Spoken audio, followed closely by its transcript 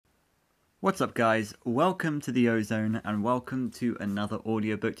What's up, guys? Welcome to the Ozone and welcome to another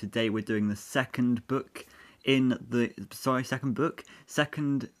audiobook. Today we're doing the second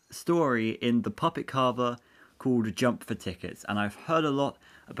story in the Puppet Carver called Jump for Tickets. And I've heard a lot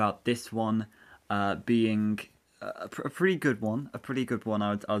about this one being a pretty good one,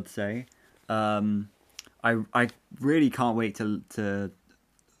 I'd say. I really can't wait to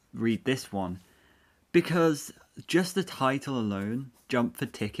read this one because just the title alone, Jump for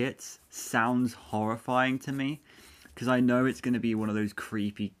Tickets, sounds horrifying to me, because I know it's going to be one of those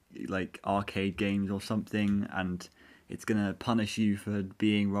creepy like arcade games or something, and it's going to punish you for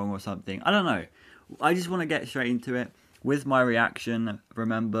being wrong or something. I don't know. I just want to get straight into it with my reaction.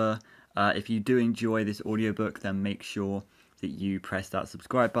 Remember, if you do enjoy this audiobook, then make sure that you press that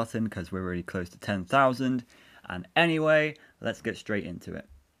subscribe button, because we're really close to 10,000. And anyway, let's get straight into it.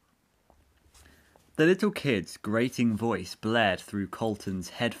 The little kid's grating voice blared through Colton's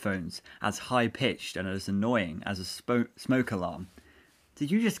headphones, as high-pitched and as annoying as a smoke alarm. "Did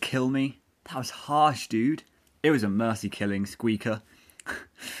you just kill me? That was harsh, dude." "It was a mercy killing, Squeaker,"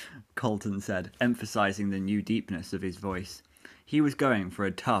 Colton said, emphasizing the new deepness of his voice. He was going for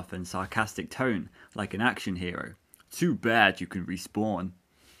a tough and sarcastic tone, like an action hero. "Too bad you can respawn."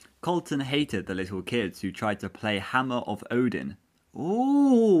 Colton hated the little kids who tried to play Hammer of Odin.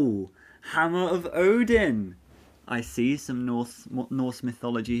 Ooh! Hammer of Odin! I see some Norse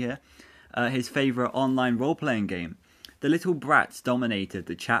mythology here. His favourite online role-playing game. The little brats dominated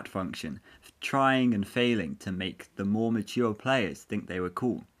the chat function, trying and failing to make the more mature players think they were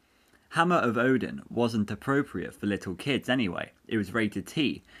cool. Hammer of Odin wasn't appropriate for little kids anyway. It was rated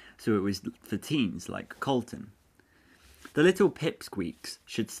T, so it was for teens like Colton. The little pipsqueaks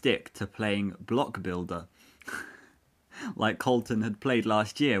should stick to playing Block Builder, like Colton had played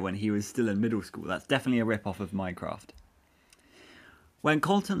last year when he was still in middle school. That's definitely a rip-off of Minecraft. When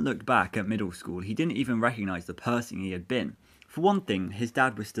Colton looked back at middle school, he didn't even recognise the person he had been. For one thing, his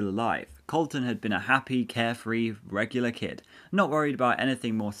dad was still alive. Colton had been a happy, carefree, regular kid, not worried about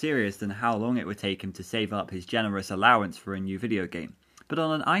anything more serious than how long it would take him to save up his generous allowance for a new video game. But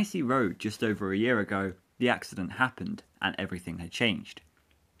on an icy road just over a year ago, the accident happened, and everything had changed.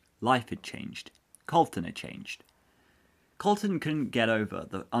 Life had changed. Colton had changed. Colton couldn't get over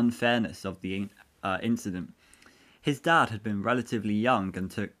the unfairness of the incident. His dad had been relatively young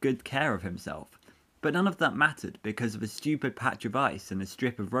and took good care of himself, but none of that mattered because of a stupid patch of ice and a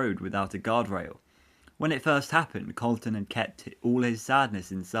strip of road without a guardrail. When it first happened, Colton had kept all his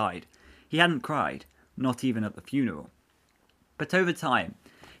sadness inside. He hadn't cried, not even at the funeral. But over time,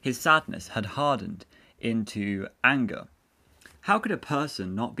 his sadness had hardened into anger. How could a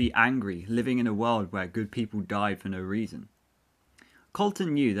person not be angry living in a world where good people died for no reason?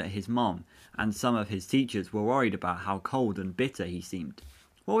 Colton knew that his mom and some of his teachers were worried about how cold and bitter he seemed.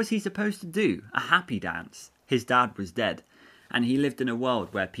 What was he supposed to do? A happy dance? His dad was dead, and he lived in a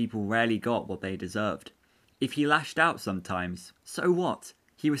world where people rarely got what they deserved. If he lashed out sometimes, so what?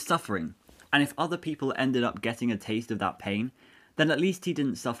 He was suffering, and if other people ended up getting a taste of that pain, then at least he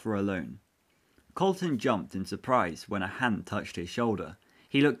didn't suffer alone. Colton jumped in surprise when a hand touched his shoulder.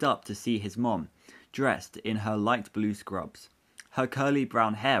 He looked up to see his mom, dressed in her light blue scrubs. Her curly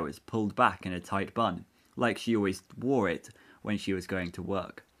brown hair was pulled back in a tight bun, like she always wore it when she was going to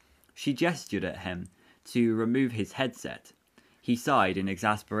work. She gestured at him to remove his headset. He sighed in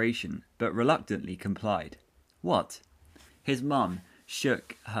exasperation, but reluctantly complied. "What?" His mum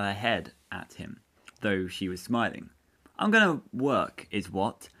shook her head at him, though she was smiling. "I'm gonna work, is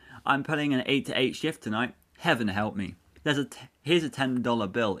what? I'm pulling an 8 to 8 shift tonight. Heaven help me. Here's a $10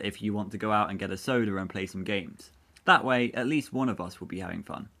 bill if you want to go out and get a soda and play some games. That way, at least one of us will be having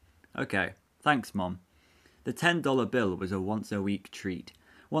fun." "Okay, thanks, Mom." The $10 bill was a once-a-week treat.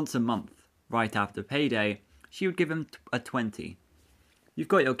 Once a month, right after payday, she would give him a 20. "You've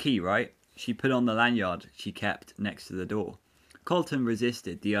got your key, right?" She put on the lanyard she kept next to the door. Colton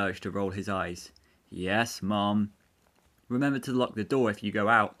resisted the urge to roll his eyes. "Yes, Mom." "Remember to lock the door if you go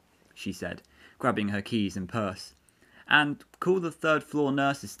out," she said, grabbing her keys and purse. "And call the third-floor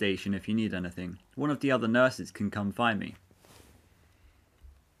nurses station if you need anything. One of the other nurses can come find me."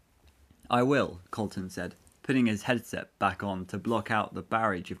 "I will," Colton said, putting his headset back on to block out the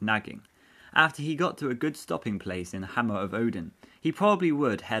barrage of nagging. After he got to a good stopping place in Hammer of Odin, he probably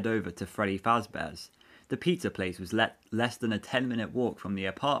would head over to Freddy Fazbear's. The pizza place was less than a 10-minute walk from the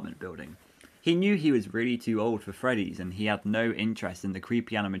apartment building. He knew he was really too old for Freddy's, and he had no interest in the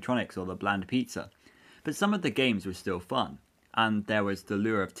creepy animatronics or the bland pizza. But some of the games were still fun, and there was the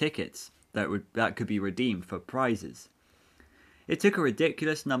lure of tickets that could be redeemed for prizes. It took a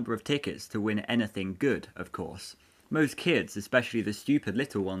ridiculous number of tickets to win anything good, of course. Most kids, especially the stupid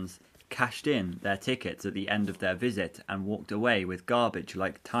little ones, cashed in their tickets at the end of their visit and walked away with garbage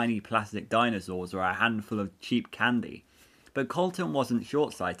like tiny plastic dinosaurs or a handful of cheap candy. But Colton wasn't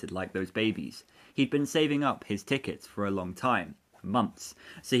short-sighted like those babies. He'd been saving up his tickets for a long time, months,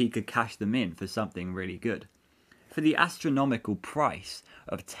 so he could cash them in for something really good. For the astronomical price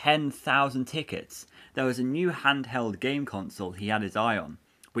of 10,000 tickets, there was a new handheld game console he had his eye on,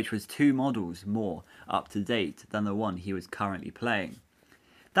 which was 2 models more up to date than the one he was currently playing.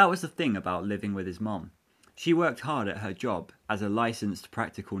 That was the thing about living with his mom. She worked hard at her job as a licensed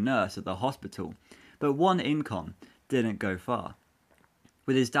practical nurse at the hospital, but one income didn't go far.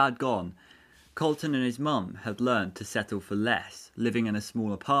 With his dad gone, Colton and his mum had learned to settle for less, living in a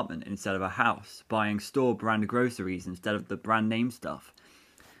small apartment instead of a house, buying store-brand groceries instead of the brand-name stuff,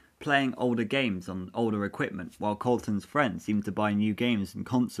 playing older games on older equipment, while Colton's friends seemed to buy new games and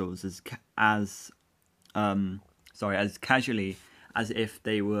consoles as casually as if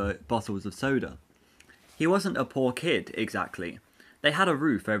they were bottles of soda. He wasn't a poor kid, exactly. They had a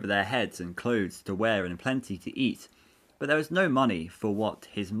roof over their heads and clothes to wear and plenty to eat, but there was no money for what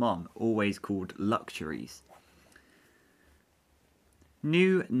his mum always called luxuries.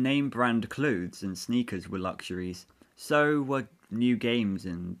 New name-brand clothes and sneakers were luxuries, so were new games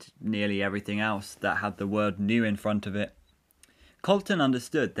and nearly everything else that had the word new in front of it. Colton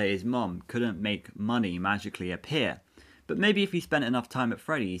understood that his mum couldn't make money magically appear, but maybe if he spent enough time at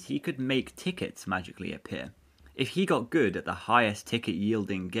Freddy's, he could make tickets magically appear. If he got good at the highest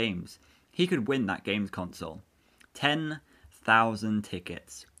ticket-yielding games, he could win that games console. 10,000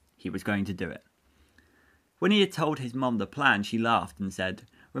 tickets. He was going to do it. When he had told his mum the plan, she laughed and said,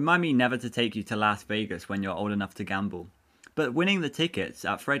 "Remind me never to take you to Las Vegas when you're old enough to gamble." But winning the tickets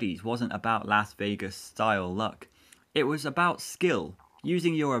at Freddy's wasn't about Las Vegas-style luck. It was about skill,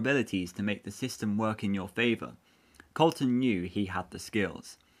 using your abilities to make the system work in your favour. Colton knew he had the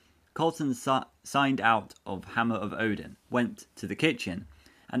skills. Colton signed out of Hammer of Odin, went to the kitchen,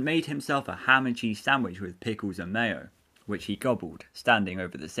 and made himself a ham and cheese sandwich with pickles and mayo, which he gobbled, standing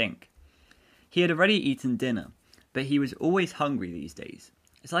over the sink. He had already eaten dinner, but he was always hungry these days.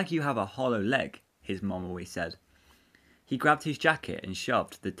 "It's like you have a hollow leg," his mom always said. He grabbed his jacket and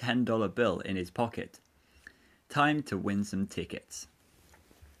shoved the $10 bill in his pocket. Time to win some tickets.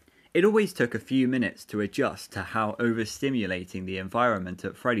 It always took a few minutes to adjust to how overstimulating the environment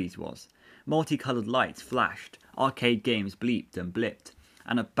at Freddy's was. Multicoloured lights flashed, arcade games bleeped and blipped,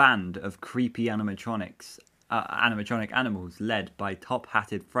 and a band of creepy animatronic animals led by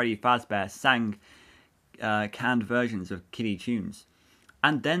top-hatted Freddy Fazbear sang canned versions of kiddie tunes.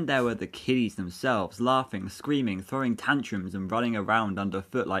 And then there were the kiddies themselves, laughing, screaming, throwing tantrums and running around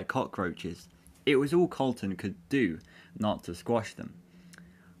underfoot like cockroaches. It was all Colton could do not to squash them.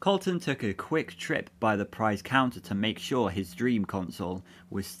 Colton took a quick trip by the prize counter to make sure his dream console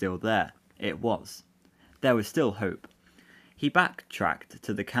was still there. It was. There was still hope. He backtracked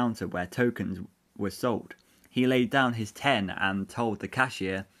to the counter where tokens were sold. He laid down his 10 and told the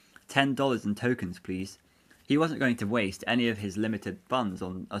cashier, $10 in tokens, please. He wasn't going to waste any of his limited funds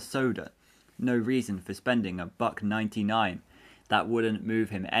on a soda. No reason for spending $1.99. That wouldn't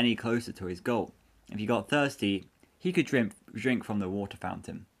move him any closer to his goal. If he got thirsty, he could drink from the water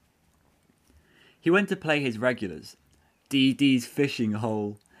fountain. He went to play his regulars, Dee Dee's Fishing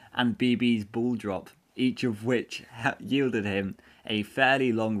Hole and BB's Ball Drop, each of which yielded him a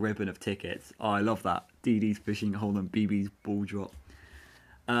fairly long ribbon of tickets. Oh, I love that. Dee Dee's Fishing Hole and BB's Ball Drop.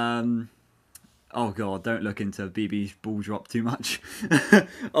 Oh god, don't look into BB's Ball Drop too much.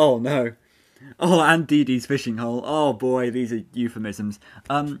 Oh no. Oh, and Dee Dee's Fishing Hole. Oh boy, these are euphemisms.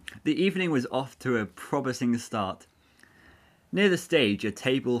 The evening was off to a promising start. Near the stage, a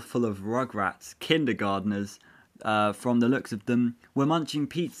table full of Rugrats, kindergartners, from the looks of them, were munching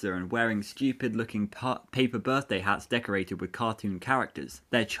pizza and wearing stupid-looking paper birthday hats decorated with cartoon characters.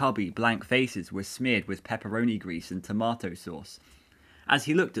 Their chubby, blank faces were smeared with pepperoni grease and tomato sauce. As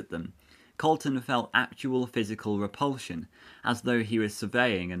he looked at them, Colton felt actual physical repulsion, as though he was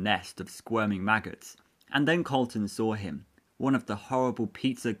surveying a nest of squirming maggots. And then Colton saw him. One of the horrible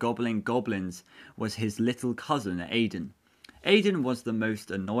pizza-gobbling goblins was his little cousin, Aiden. Aiden was the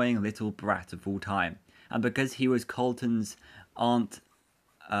most annoying little brat of all time, and because he was Colton's Aunt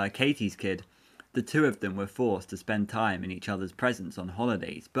Katie's kid, the two of them were forced to spend time in each other's presence on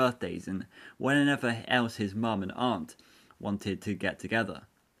holidays, birthdays, and whenever else his mum and aunt wanted to get together.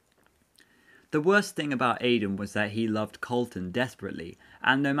 The worst thing about Aiden was that he loved Colton desperately,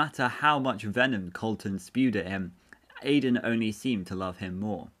 and no matter how much venom Colton spewed at him, Aiden only seemed to love him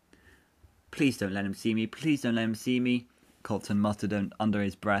more. "Please don't let him see me, please don't let him see me," Colton muttered under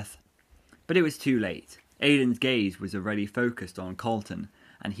his breath. But it was too late. Aiden's gaze was already focused on Colton,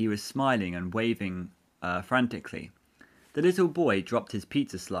 and he was smiling and waving frantically. The little boy dropped his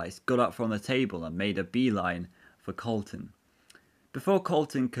pizza slice, got up from the table, and made a beeline for Colton. Before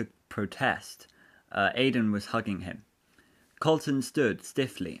Colton could protest, Aidan was hugging him. Colton stood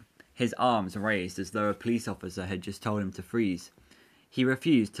stiffly, his arms raised as though a police officer had just told him to freeze. He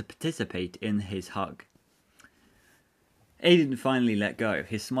refused to participate in his hug. Aidan finally let go.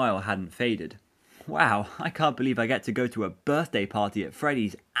 His smile hadn't faded. Wow, I can't believe I get to go to a birthday party at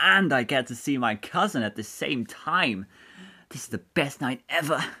Freddy's and I get to see my cousin at the same time. This is the best night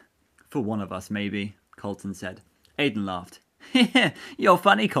ever. For one of us, maybe, Colton said. Aidan laughed. You're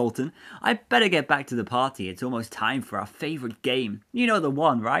funny, Colton. I better get back to the party. It's almost time for our favourite game. You know the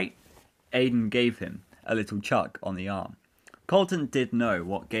one, right? Aidan gave him a little chuck on the arm. Colton did know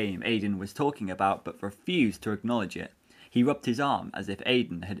what game Aidan was talking about, but refused to acknowledge it. He rubbed his arm as if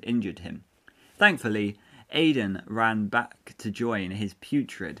Aidan had injured him. Thankfully, Aidan ran back to join his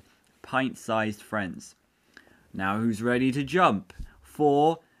putrid, pint-sized friends. Now who's ready to jump?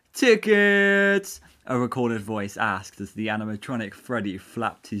 For tickets! A recorded voice asked as the animatronic Freddy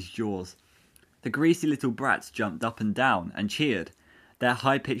flapped his jaws. The greasy little brats jumped up and down and cheered. Their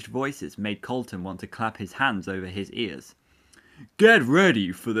high-pitched voices made Colton want to clap his hands over his ears. Get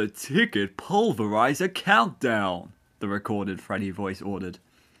ready for the ticket pulverizer countdown, the recorded Freddy voice ordered.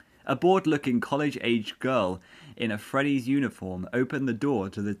 A bored-looking college-aged girl in a Freddy's uniform opened the door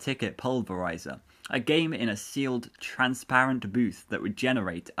to the ticket pulverizer, a game in a sealed, transparent booth that would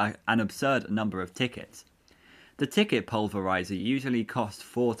generate an absurd number of tickets. The ticket pulverizer usually cost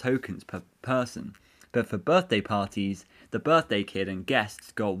 4 tokens per person, but for birthday parties, the birthday kid and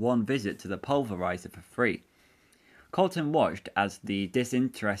guests got 1 visit to the pulverizer for free. Colton watched as the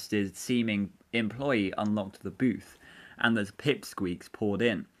disinterested-seeming employee unlocked the booth, and the pipsqueaks poured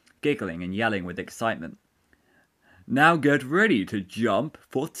in, giggling and yelling with excitement. Now get ready to jump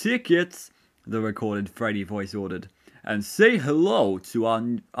for tickets, the recorded Freddy voice ordered, and say hello to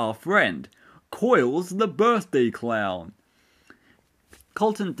our friend, Coils the birthday clown.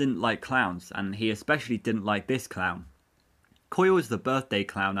 Colton didn't like clowns, and he especially didn't like this clown. Coils the birthday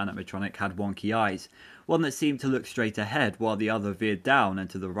clown animatronic had wonky eyes, one that seemed to look straight ahead while the other veered down and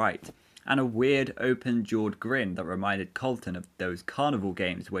to the right, and a weird open-jawed grin that reminded Colton of those carnival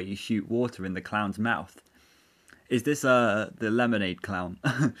games where you shoot water in the clown's mouth. Is this the lemonade clown?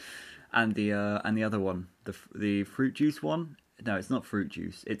 and the other one, the fruit juice one? No, it's not fruit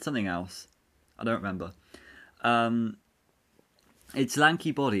juice. It's something else. I don't remember. Its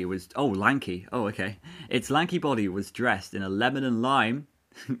lanky body was lanky. Oh, okay. Its lanky body was dressed in a lemon and lime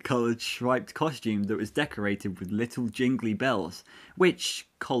coloured striped costume that was decorated with little jingly bells, which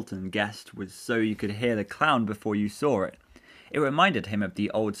Colton guessed was so you could hear the clown before you saw it. It reminded him of the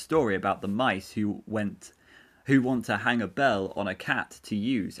old story about the mice who want to hang a bell on a cat to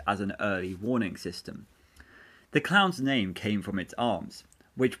use as an early warning system. The clown's name came from its arms,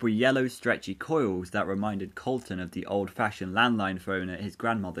 which were yellow stretchy coils that reminded Colton of the old-fashioned landline phone at his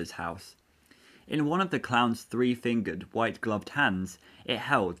grandmother's house. In one of the clown's 3-fingered, white-gloved hands, it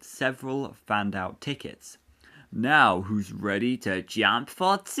held several fanned-out tickets. Now who's ready to jump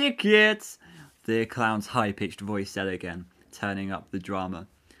for tickets? The clown's high-pitched voice said again, turning up the drama.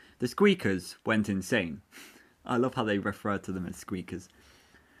 The squeakers went insane. I love how they refer to them as squeakers.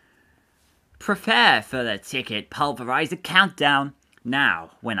 Prepare for the ticket pulverizer countdown.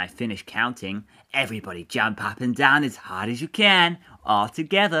 Now, when I finish counting, everybody jump up and down as hard as you can, all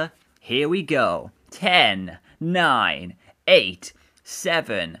together. Here we go. 10, 9, 8,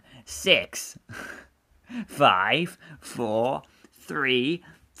 7, 6, 5, 4, 3,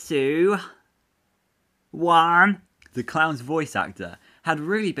 2, 1. The clown's voice actor had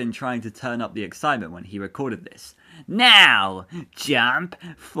really been trying to turn up the excitement when he recorded this. Now, jump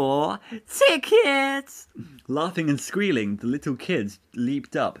for tickets! Laughing and squealing, the little kids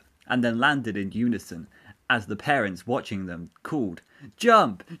leaped up and then landed in unison as the parents watching them called,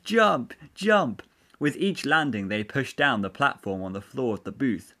 "Jump, jump, jump!" With each landing, they pushed down the platform on the floor of the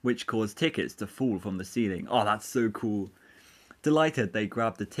booth, which caused tickets to fall from the ceiling. Oh, that's so cool. Delighted, they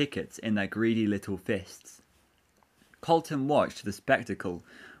grabbed the tickets in their greedy little fists. Colton watched the spectacle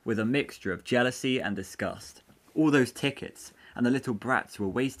with a mixture of jealousy and disgust. All those tickets, and the little brats were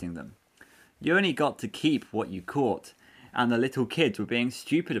wasting them. You only got to keep what you caught, and the little kids were being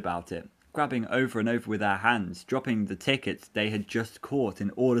stupid about it, grabbing over and over with their hands, dropping the tickets they had just caught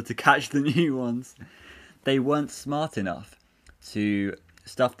in order to catch the new ones. They weren't smart enough to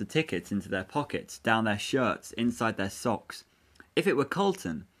stuff the tickets into their pockets, down their shirts, inside their socks. If it were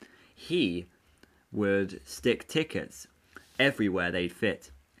Colton, he would stick tickets everywhere they'd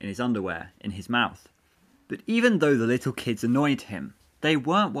fit, in his underwear, in his mouth. But even though the little kids annoyed him, They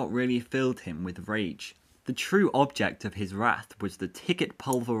weren't what really filled him with rage. The true object of his wrath was the ticket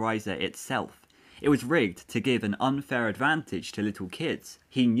pulverizer itself. It was rigged to give an unfair advantage to little kids.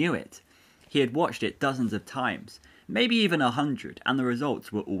 He knew it. He had watched it dozens of times, maybe even 100, and the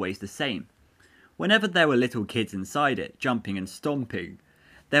results were always the same. Whenever there were little kids inside it, jumping and stomping,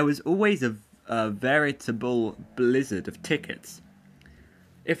 there was always a veritable blizzard of tickets.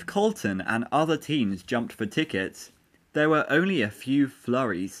 If Colton and other teens jumped for tickets, there were only a few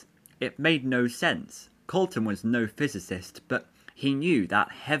flurries. It made no sense. Colton was no physicist, but he knew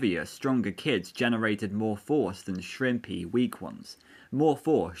that heavier, stronger kids generated more force than shrimpy, weak ones. More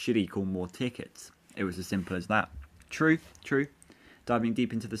force should equal more tickets. It was as simple as that. True. Diving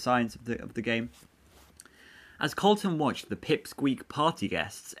deep into the science of the game. As Colton watched the pipsqueak party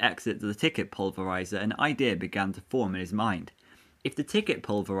guests exit the ticket pulverizer, an idea began to form in his mind. If the ticket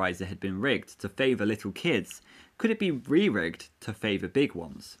pulverizer had been rigged to favour little kids, could it be re-rigged to favour big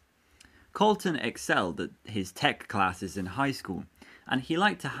ones? Colton excelled at his tech classes in high school, and he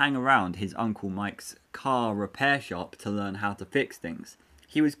liked to hang around his Uncle Mike's car repair shop to learn how to fix things.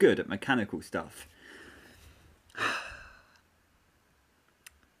 He was good at mechanical stuff.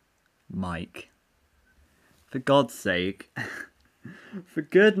 Mike. For God's sake. For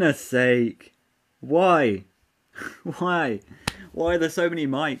goodness sake. Why? Why? Why are there so many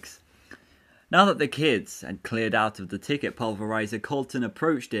Mikes? Now that the kids had cleared out of the ticket pulverizer, Colton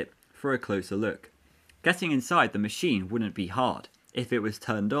approached it for a closer look. Getting inside the machine wouldn't be hard. If it was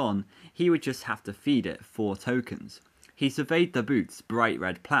turned on, he would just have to feed it 4 tokens. He surveyed the booth's bright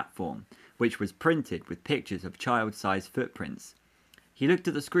red platform, which was printed with pictures of child-sized footprints. He looked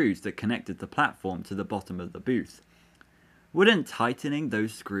at the screws that connected the platform to the bottom of the booth. Wouldn't tightening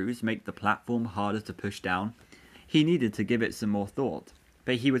those screws make the platform harder to push down? He needed to give it some more thought,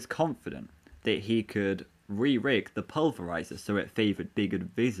 but he was confident that he could re-rig the pulverizer so it favoured bigger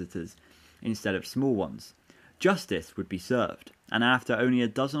visitors instead of small ones. Justice would be served, and after only a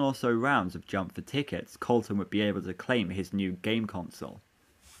dozen or so rounds of jump for tickets, Colton would be able to claim his new game console.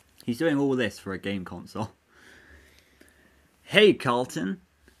 He's doing all this for a game console. Hey, Colton!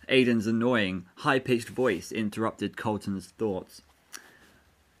 Aiden's annoying, high-pitched voice interrupted Colton's thoughts.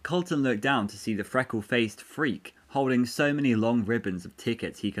 Colton looked down to see the freckle-faced freak holding so many long ribbons of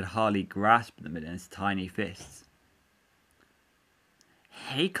tickets he could hardly grasp them in his tiny fists.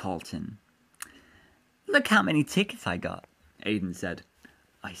 Hey, Colton. Look how many tickets I got, Aiden said.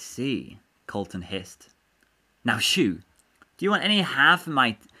 I see, Colton hissed. Now shoo, do you want half of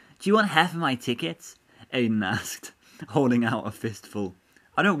my tickets? Aiden asked, holding out a fistful.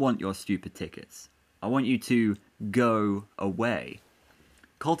 I don't want your stupid tickets. I want you to go away.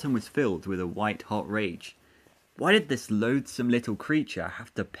 Colton was filled with a white-hot rage. Why did this loathsome little creature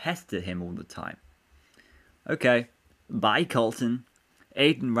have to pester him all the time? Okay, bye, Colton.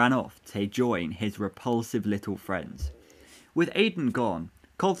 Aiden ran off to join his repulsive little friends. With Aiden gone,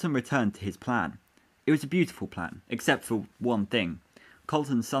 Colton returned to his plan. It was a beautiful plan, except for one thing.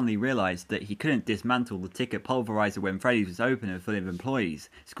 Colton suddenly realised that he couldn't dismantle the ticket pulverizer when Freddy's was open and full of employees,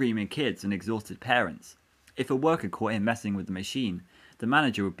 screaming kids and exhausted parents. If a worker caught him messing with the machine, the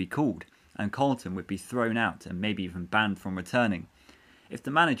manager would be called, and Colton would be thrown out and maybe even banned from returning. If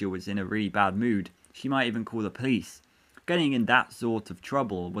the manager was in a really bad mood, she might even call the police. Getting in that sort of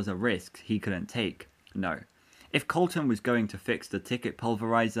trouble was a risk he couldn't take. No. If Colton was going to fix the ticket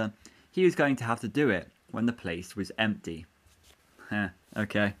pulverizer, he was going to have to do it when the place was empty.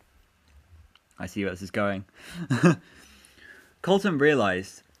 Okay. I see where this is going. Colton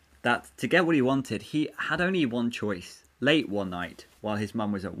realised that to get what he wanted, he had only one choice. Late one night, while his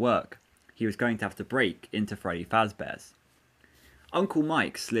mum was at work, he was going to have to break into Freddy Fazbear's. Uncle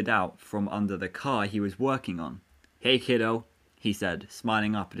Mike slid out from under the car he was working on. Hey, kiddo, he said,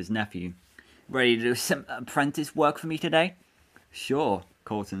 smiling up at his nephew. Ready to do some apprentice work for me today? Sure,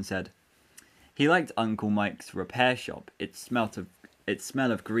 Colton said. He liked Uncle Mike's repair shop. Its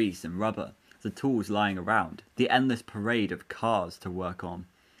smell of grease and rubber, the tools lying around, the endless parade of cars to work on.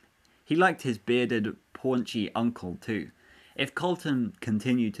 He liked his bearded, paunchy uncle too. If Colton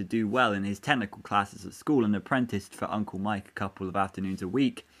continued to do well in his technical classes at school and apprenticed for Uncle Mike a couple of afternoons a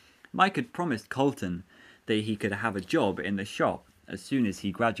week, Mike had promised Colton that he could have a job in the shop as soon as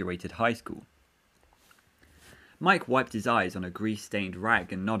he graduated high school. Mike wiped his eyes on a grease-stained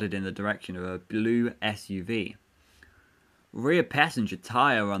rag and nodded in the direction of a blue SUV. Rear passenger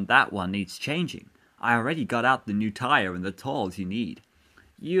tire on that one needs changing. I already got out the new tire and the tools you need.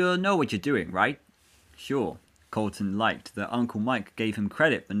 You know what you're doing, right? Sure. Colton liked that Uncle Mike gave him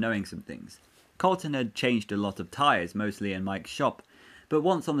credit for knowing some things. Colton had changed a lot of tires, mostly in Mike's shop, but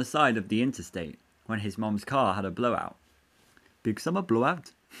once on the side of the interstate, when his mom's car had a blowout. Big summer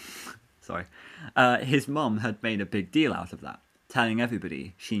blowout. Sorry. His mum had made a big deal out of that, telling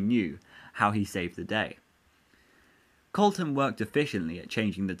everybody she knew how he saved the day. Colton worked efficiently at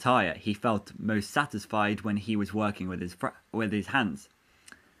changing the tyre. He felt most satisfied when he was working with his hands.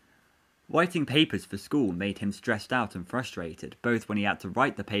 Writing papers for school made him stressed out and frustrated, both when he had to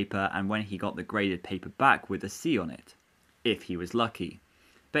write the paper and when he got the graded paper back with a C on it, if he was lucky.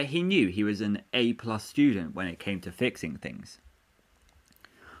 But he knew he was an A+ student when it came to fixing things.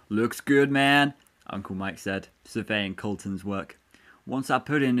 "Looks good, man," Uncle Mike said, surveying Colton's work. "Once I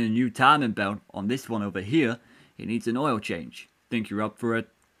put in a new timing belt on this one over here, it needs an oil change. Think you're up for it?"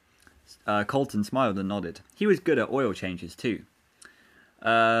 Colton smiled and nodded. He was good at oil changes too.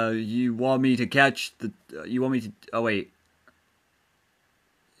 You want me to catch the... you want me to... oh, wait.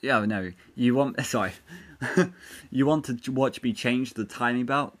 Yeah, no. You want... sorry. You want to watch me change the timing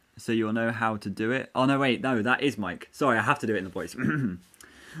belt so you'll know how to do it? Oh, no, wait. No, that is Mike. Sorry, I have to do it in the voice.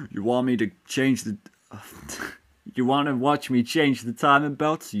 You want me to change the... you want to watch me change the timing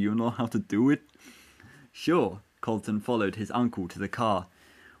belt so you'll know how to do it? Sure. Colton followed his uncle to the car.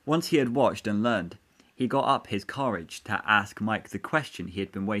 Once he had watched and learned, he got up his courage to ask Mike the question he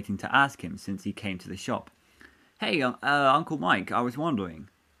had been waiting to ask him since he came to the shop. "Hey, Uncle Mike, I was wondering,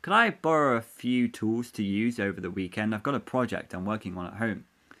 could I borrow a few tools to use over the weekend? I've got a project I'm working on at home."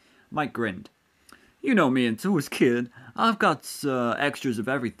 Mike grinned. "You know me and tools, kid. I've got extras of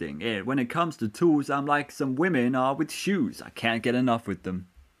everything. When it comes to tools, I'm like some women are with shoes. I can't get enough with them."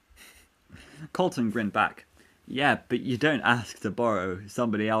 Colton grinned back. "Yeah, but you don't ask to borrow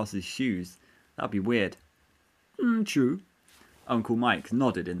somebody else's shoes. That'd be weird." True." Uncle Mike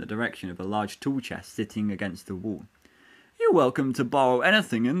nodded in the direction of a large tool chest sitting against the wall. "You're welcome to borrow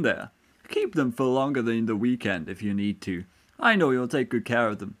anything in there. Keep them for longer than the weekend if you need to. I know you'll take good care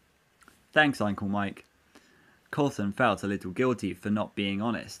of them." "Thanks, Uncle Mike." Colton felt a little guilty for not being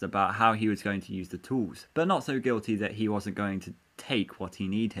honest about how he was going to use the tools, but not so guilty that he wasn't going to take what he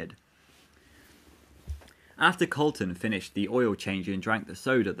needed. After Colton finished the oil change and drank the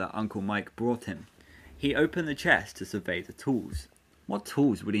soda that Uncle Mike brought him, he opened the chest to survey the tools. What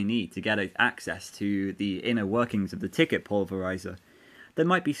tools would he need to get access to the inner workings of the ticket pulverizer? There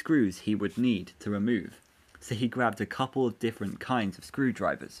might be screws he would need to remove, so he grabbed a couple of different kinds of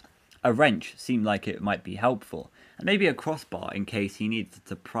screwdrivers. A wrench seemed like it might be helpful, and maybe a crossbar in case he needed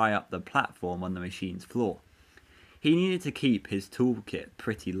to pry up the platform on the machine's floor. He needed to keep his toolkit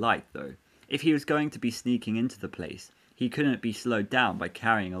pretty light, though. If he was going to be sneaking into the place, he couldn't be slowed down by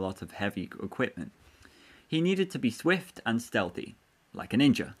carrying a lot of heavy equipment. He needed to be swift and stealthy, like a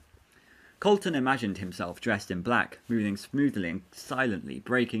ninja. Colton imagined himself dressed in black, moving smoothly and silently,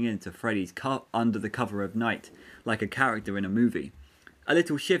 breaking into Freddy's under the cover of night, like a character in a movie. A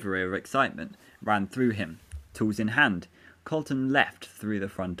little shiver of excitement ran through him. Tools in hand, Colton left through the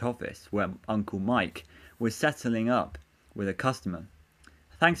front office, where Uncle Mike was settling up with a customer.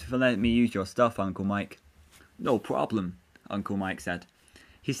 "Thanks for letting me use your stuff, Uncle Mike." "No problem," Uncle Mike said.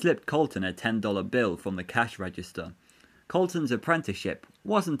 He slipped Colton a $10 bill from the cash register. Colton's apprenticeship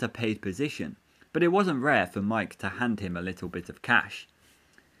wasn't a paid position, but it wasn't rare for Mike to hand him a little bit of cash.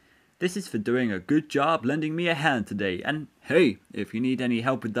 "This is for doing a good job lending me a hand today, and hey, if you need any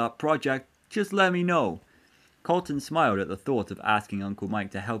help with that project, just let me know." Colton smiled at the thought of asking Uncle Mike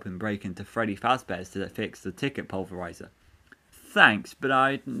to help him break into Freddy Fazbear's to fix the ticket pulverizer. "Thanks, but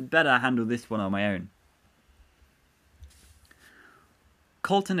I'd better handle this one on my own."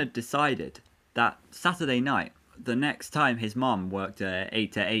 Colton had decided that Saturday night, the next time his mom worked a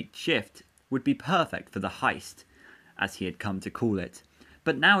 8 to 8 shift, would be perfect for the heist, as he had come to call it.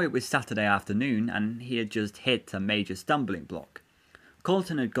 But now it was Saturday afternoon, and he had just hit a major stumbling block.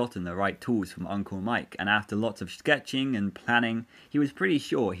 Colton had gotten the right tools from Uncle Mike, and after lots of sketching and planning, he was pretty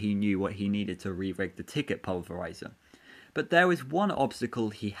sure he knew what he needed to re-rig the ticket pulverizer. But there was one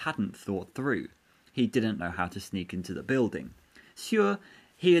obstacle he hadn't thought through. He didn't know how to sneak into the building. Sure,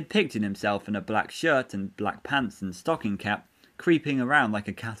 he had pictured himself in a black shirt and black pants and stocking cap, creeping around like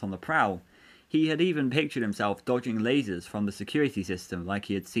a cat on the prowl. He had even pictured himself dodging lasers from the security system like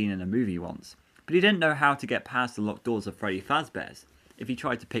he had seen in a movie once. But he didn't know how to get past the locked doors of Freddy Fazbear's. If he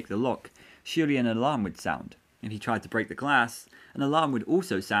tried to pick the lock, surely an alarm would sound. If he tried to break the glass, an alarm would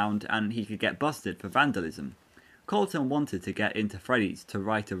also sound and he could get busted for vandalism. Colton wanted to get into Freddy's to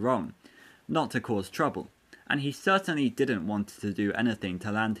right a wrong, not to cause trouble, and he certainly didn't want to do anything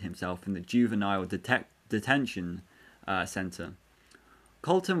to land himself in the juvenile detention center.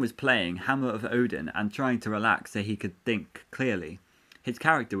 Colton was playing Hammer of Odin and trying to relax so he could think clearly. His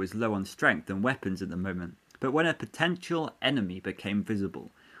character was low on strength and weapons at the moment, but when a potential enemy became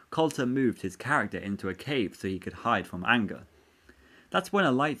visible, Colton moved his character into a cave so he could hide from anger. That's when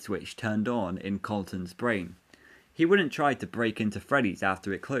a light switch turned on in Colton's brain. He wouldn't try to break into Freddy's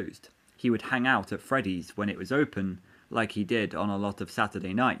after it closed. He would hang out at Freddy's when it was open, like he did on a lot of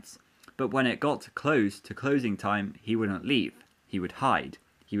Saturday nights. But when it got close to closing time, he wouldn't leave. He would hide.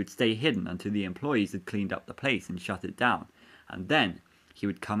 He would stay hidden until the employees had cleaned up the place and shut it down. And then he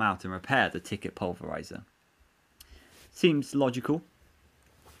would come out and repair the ticket pulverizer. Seems logical.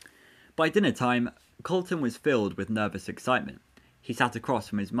 By dinner time, Colton was filled with nervous excitement. He sat across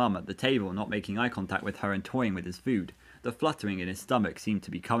from his mum at the table, not making eye contact with her and toying with his food. The fluttering in his stomach seemed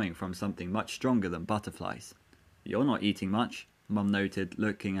to be coming from something much stronger than butterflies. "You're not eating much," Mum noted,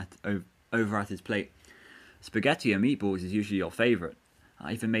 looking over at his plate. "Spaghetti and meatballs is usually your favourite.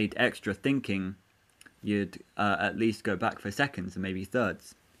 I even made extra thinking you'd at least go back for seconds and maybe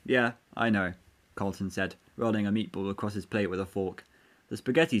thirds." "Yeah, I know," Colton said, rolling a meatball across his plate with a fork. "The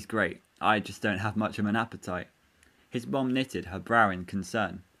spaghetti's great. I just don't have much of an appetite." His mom knitted her brow in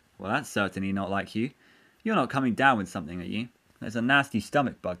concern. "Well, that's certainly not like you. You're not coming down with something, are you? There's a nasty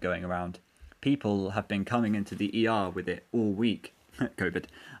stomach bug going around. People have been coming into the ER with it all week." COVID.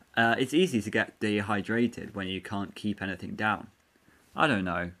 "It's easy to get dehydrated when you can't keep anything down." "I don't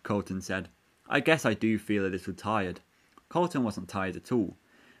know," Colton said. "I guess I do feel a little tired." Colton wasn't tired at all,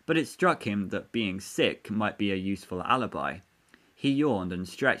 but it struck him that being sick might be a useful alibi. He yawned and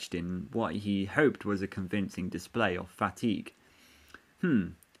stretched in what he hoped was a convincing display of fatigue.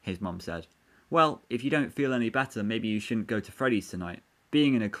 His mum said. "Well, if you don't feel any better, maybe you shouldn't go to Freddy's tonight.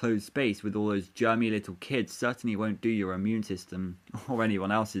 Being in a closed space with all those germy little kids certainly won't do your immune system or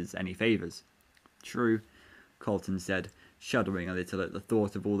anyone else's any favours." "True," Colton said, shuddering a little at the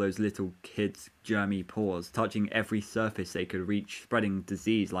thought of all those little kids' germy paws touching every surface they could reach, spreading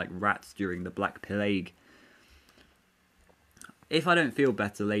disease like rats during the Black Plague. "If I don't feel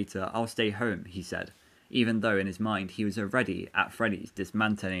better later, I'll stay home," he said, even though in his mind he was already at Freddy's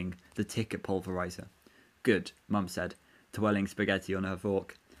dismantling the ticket pulverizer. "Good," Mum said, twirling spaghetti on her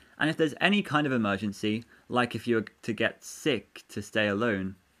fork. "And if there's any kind of emergency, like if you're to get sick to stay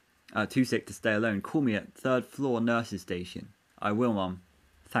alone, call me at 3rd floor nurse's station." "I will, Mum.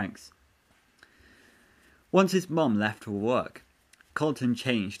 Thanks." Once his mum left for work, Colton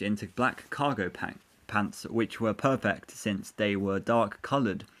changed into black cargo pants, which were perfect since they were dark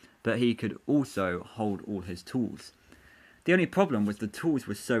coloured, but he could also hold all his tools. The only problem was the tools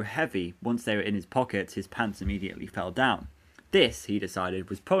were so heavy, once they were in his pockets, his pants immediately fell down. This, he decided,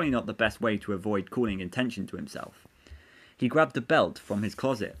 was probably not the best way to avoid calling attention to himself. He grabbed a belt from his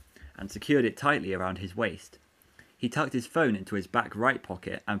closet and secured it tightly around his waist. He tucked his phone into his back right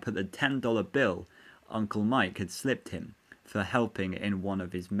pocket and put the $10 bill Uncle Mike had slipped him for helping in one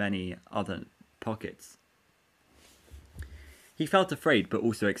of his many other pockets. He felt afraid but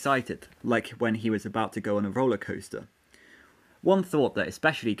also excited, like when he was about to go on a roller coaster. One thought that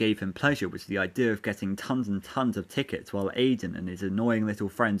especially gave him pleasure was the idea of getting tons and tons of tickets while Aiden and his annoying little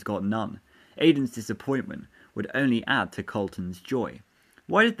friends got none. Aiden's disappointment would only add to Colton's joy.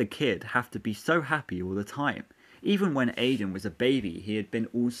 Why did the kid have to be so happy all the time? Even when Aiden was a baby, he had been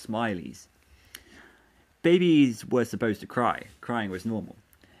all smileys. Babies were supposed to cry. Crying was normal.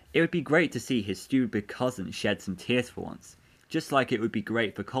 It would be great to see his stupid cousin shed some tears for once, just like it would be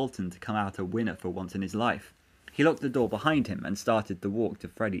great for Colton to come out a winner for once in his life. He locked the door behind him and started the walk to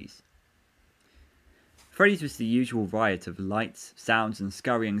Freddy's. Freddy's was the usual riot of lights, sounds and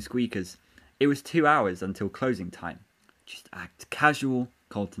scurrying squeakers. It was 2 hours until closing time. Just act casual,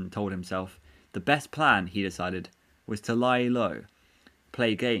 Colton told himself. The best plan, he decided, was to lie low,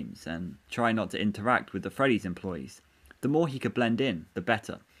 play games, and try not to interact with the Freddy's employees. The more he could blend in, the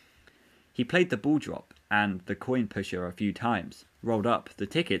better. He played the ball drop and the coin pusher a few times, rolled up the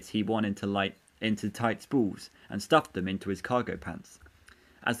tickets he won into tight spools, and stuffed them into his cargo pants.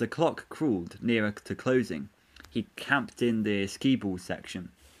 As the clock crawled nearer to closing, he camped in the skee ball section.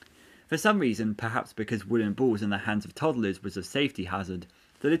 For some reason, perhaps because wooden balls in the hands of toddlers was a safety hazard,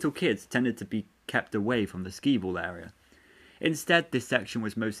 the little kids tended to be kept away from the skee ball area. Instead, this section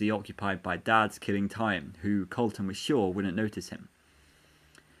was mostly occupied by dads killing time, who Colton was sure wouldn't notice him.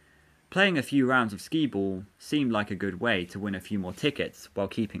 Playing a few rounds of skee ball seemed like a good way to win a few more tickets while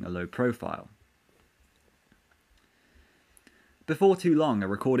keeping a low profile. Before too long, a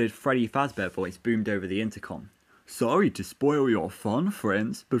recorded Freddy Fazbear voice boomed over the intercom. "Sorry to spoil your fun,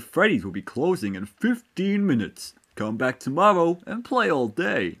 friends, but Freddy's will be closing in 15 minutes. Come back tomorrow and play all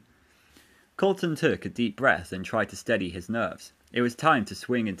day." Colton took a deep breath and tried to steady his nerves. It was time to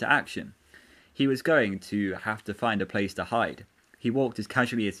swing into action. He was going to have to find a place to hide. He walked as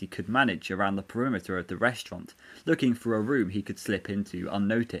casually as he could manage around the perimeter of the restaurant, looking for a room he could slip into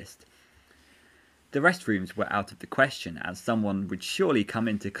unnoticed. The restrooms were out of the question, as someone would surely come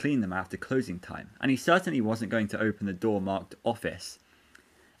in to clean them after closing time, and he certainly wasn't going to open the door marked office.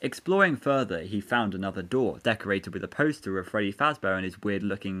 Exploring further, he found another door, decorated with a poster of Freddy Fazbear and his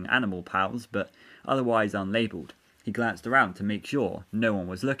weird-looking animal pals, but otherwise unlabelled. He glanced around to make sure no one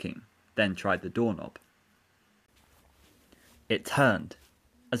was looking, then tried the doorknob. It turned.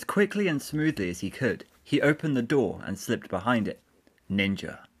 As quickly and smoothly as he could, he opened the door and slipped behind it.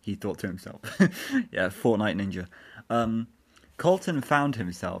 Ninja, he thought to himself. Yeah, Fortnite ninja. Colton found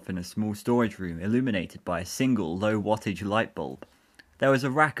himself in a small storage room illuminated by a single low-wattage light bulb. There was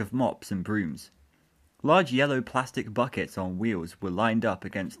a rack of mops and brooms. Large yellow plastic buckets on wheels were lined up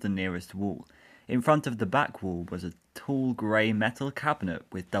against the nearest wall. In front of the back wall was a tall grey metal cabinet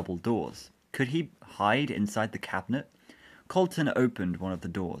with double doors. Could he hide inside the cabinet? Colton opened one of the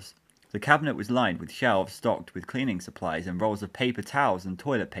doors. The cabinet was lined with shelves stocked with cleaning supplies and rolls of paper towels and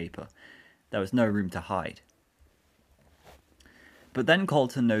toilet paper. There was no room to hide. But then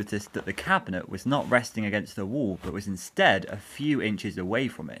Colton noticed that the cabinet was not resting against the wall, but was instead a few inches away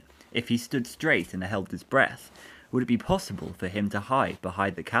from it. If he stood straight and held his breath, would it be possible for him to hide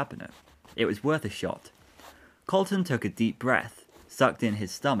behind the cabinet? It was worth a shot. Colton took a deep breath, sucked in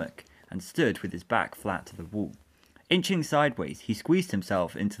his stomach, and stood with his back flat to the wall. Inching sideways, he squeezed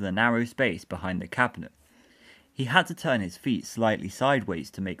himself into the narrow space behind the cabinet. He had to turn his feet slightly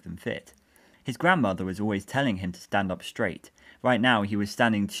sideways to make them fit. His grandmother was always telling him to stand up straight. Right now he was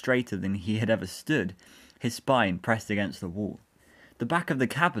standing straighter than he had ever stood, his spine pressed against the wall. The back of the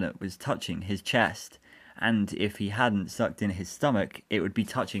cabinet was touching his chest, and if he hadn't sucked in his stomach, it would be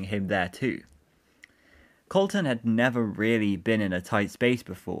touching him there too. Colton had never really been in a tight space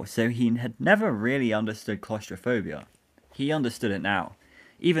before, so he had never really understood claustrophobia. He understood it now.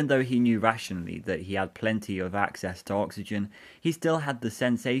 Even though he knew rationally that he had plenty of access to oxygen, he still had the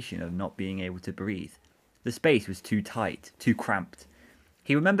sensation of not being able to breathe. The space was too tight, too cramped.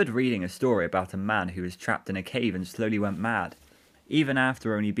 He remembered reading a story about a man who was trapped in a cave and slowly went mad. Even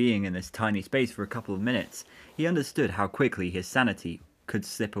after only being in this tiny space for a couple of minutes, he understood how quickly his sanity could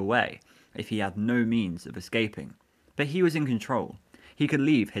slip away if he had no means of escaping. But he was in control. He could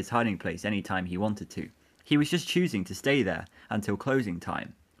leave his hiding place any time he wanted to. He was just choosing to stay there until closing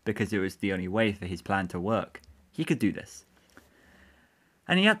time, because it was the only way for his plan to work. He could do this.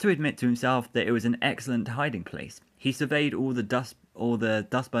 And he had to admit to himself that it was an excellent hiding place. He surveyed all the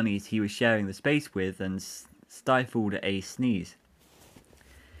dust bunnies he was sharing the space with and stifled a sneeze.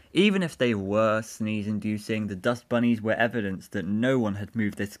 Even if they were sneeze-inducing, the dust bunnies were evidence that no one had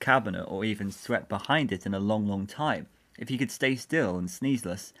moved this cabinet or even swept behind it in a long, long time. If he could stay still and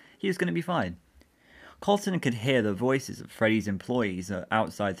sneezeless, he was going to be fine. Colton could hear the voices of Freddy's employees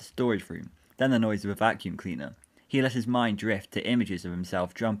outside the storage room, then the noise of a vacuum cleaner. He let his mind drift to images of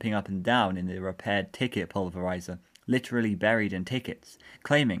himself jumping up and down in the repaired ticket pulverizer, literally buried in tickets,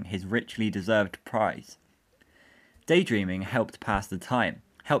 claiming his richly deserved prize. Daydreaming helped pass the time,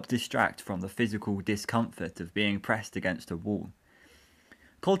 helped distract from the physical discomfort of being pressed against a wall.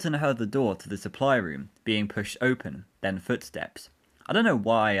 Colton heard the door to the supply room being pushed open, then footsteps. "I don't know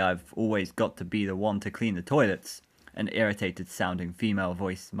why I've always got to be the one to clean the toilets," an irritated-sounding female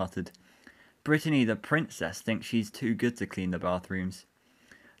voice muttered. "Brittany the princess thinks she's too good to clean the bathrooms."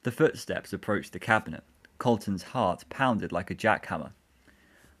 The footsteps approached the cabinet. Colton's heart pounded like a jackhammer.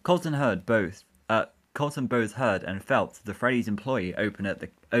 Colton both heard and felt the Freddy's employee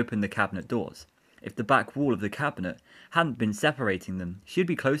open the cabinet doors. If the back wall of the cabinet hadn't been separating them, she'd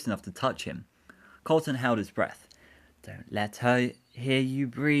be close enough to touch him. Colton held his breath. "Don't let her hear you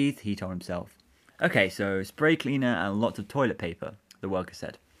breathe," he told himself. "Okay, so spray cleaner and lots of toilet paper," the worker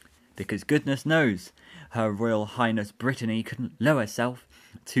said. "Because goodness knows, Her Royal Highness Brittany couldn't lower herself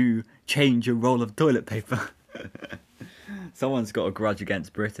to change a roll of toilet paper." Someone's got a grudge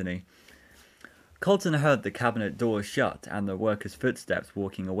against Brittany. Colton heard the cabinet doors shut and the worker's footsteps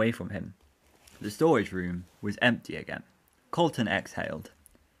walking away from him. The storage room was empty again. Colton exhaled.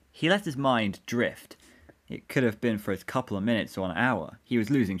 He let his mind drift. It could have been for a couple of minutes or an hour. He was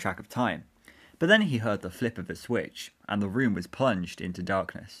losing track of time. But then he heard the flip of a switch, and the room was plunged into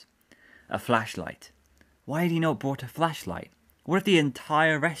darkness. A flashlight. Why had he not brought a flashlight? What if the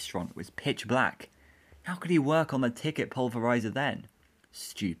entire restaurant was pitch black? How could he work on the ticket pulverizer then?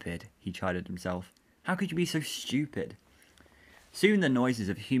 Stupid, he chided himself. How could you be so stupid? Soon the noises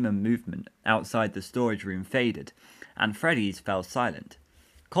of human movement outside the storage room faded, and Freddy's fell silent.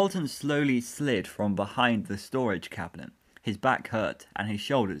 Colton slowly slid from behind the storage cabinet. His back hurt, and his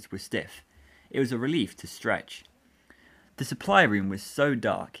shoulders were stiff. It was a relief to stretch. The supply room was so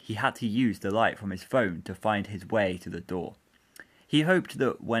dark, he had to use the light from his phone to find his way to the door. He hoped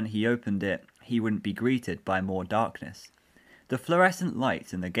that when he opened it, he wouldn't be greeted by more darkness. The fluorescent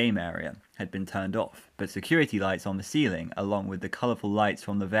lights in the game area had been turned off, but security lights on the ceiling, along with the colourful lights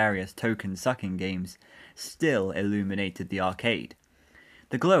from the various token-sucking games, still illuminated the arcade.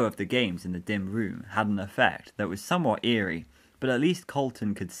 The glow of the games in the dim room had an effect that was somewhat eerie, but at least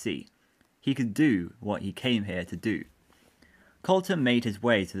Colton could see. He could do what he came here to do. Colton made his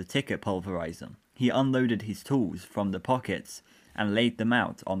way to the ticket pulverizer. He unloaded his tools from the pockets and laid them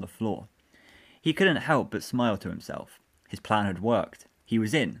out on the floor. He couldn't help but smile to himself. His plan had worked. He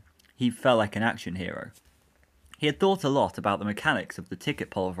was in. He felt like an action hero. He had thought a lot about the mechanics of the ticket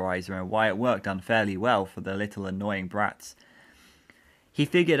pulverizer and why it worked unfairly well for the little annoying brats. He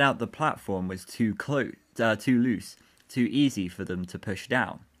figured out the platform was too loose, too easy for them to push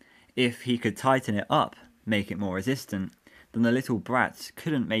down. If he could tighten it up, make it more resistant, then the little brats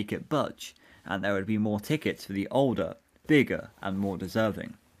couldn't make it budge, and there would be more tickets for the older, bigger, and more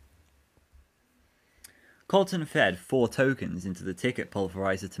deserving. Colton fed 4 tokens into the ticket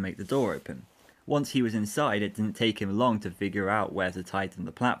pulverizer to make the door open. Once he was inside, it didn't take him long to figure out where to tighten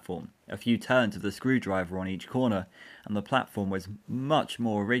the platform. A few turns of the screwdriver on each corner, and the platform was much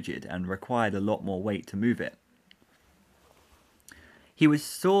more rigid and required a lot more weight to move it. He was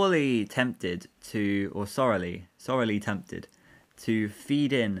sorely tempted to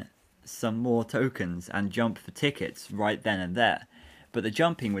feed in some more tokens and jump for tickets right then and there, but the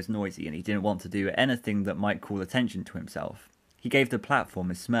jumping was noisy and he didn't want to do anything that might call attention to himself. He gave the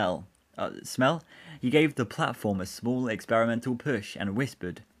platform He gave the platform a small experimental push and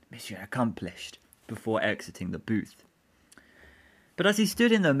whispered, "Mission accomplished," before exiting the booth. But as he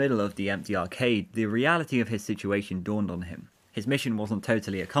stood in the middle of the empty arcade, the reality of his situation dawned on him. His mission wasn't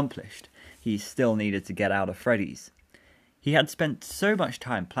totally accomplished. He still needed to get out of Freddy's. He had spent so much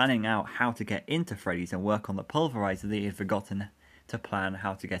time planning out how to get into Freddy's and work on the pulverizer that he had forgotten to plan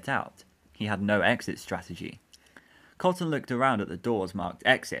how to get out. He had no exit strategy. Colton looked around at the doors marked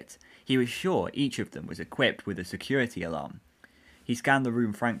exit. He was sure each of them was equipped with a security alarm. He scanned the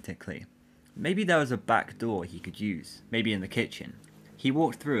room frantically. Maybe there was a back door he could use, maybe in the kitchen. He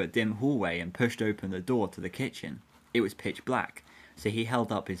walked through a dim hallway and pushed open the door to the kitchen. It was pitch black, so he held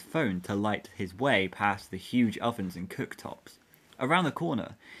up his phone to light his way past the huge ovens and cooktops. Around the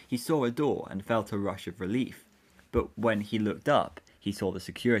corner, he saw a door and felt a rush of relief. But when he looked up, he saw the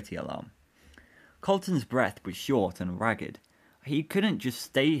security alarm. Colton's breath was short and ragged. He couldn't just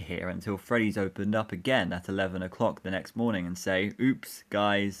stay here until Freddy's opened up again at 11 o'clock the next morning and say, "Oops,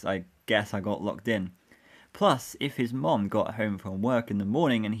 guys, I guess I got locked in." Plus, if his mom got home from work in the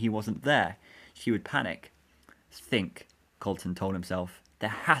morning and he wasn't there, she would panic. "Think," Colton told himself. "There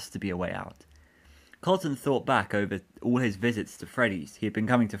has to be a way out." Colton thought back over all his visits to Freddy's. He had been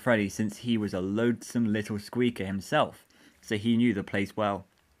coming to Freddy's since he was a loathsome little squeaker himself, so he knew the place well.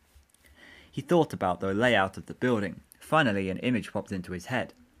 He thought about the layout of the building. Finally, an image popped into his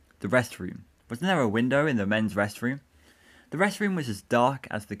head. The restroom. Wasn't there a window in the men's restroom? The restroom was as dark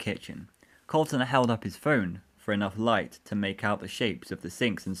as the kitchen. Colton held up his phone for enough light to make out the shapes of the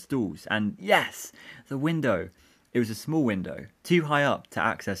sinks and stools, and yes! The window! It was a small window, too high up to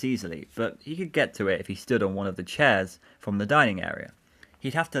access easily, but he could get to it if he stood on one of the chairs from the dining area.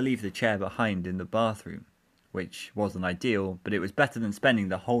 He'd have to leave the chair behind in the bathroom, which wasn't ideal, but it was better than spending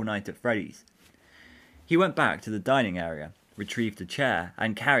the whole night at Freddy's. He went back to the dining area, retrieved a chair,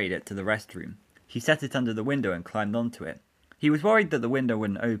 and carried it to the restroom. He set it under the window and climbed onto it. He was worried that the window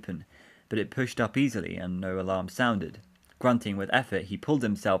wouldn't open, but it pushed up easily and no alarm sounded. Grunting with effort, he pulled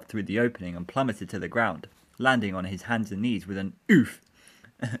himself through the opening and plummeted to the ground, landing on his hands and knees with an oof.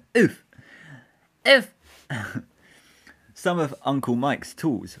 Oof. Oof. Some of Uncle Mike's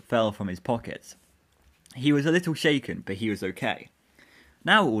tools fell from his pockets. He was a little shaken, but he was okay.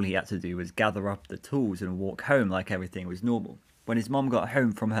 Now all he had to do was gather up the tools and walk home like everything was normal. When his mom got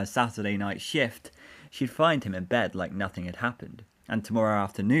home from her Saturday night shift, she'd find him in bed like nothing had happened. And tomorrow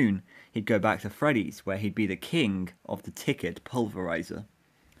afternoon, he'd go back to Freddy's, where he'd be the king of the ticket pulverizer.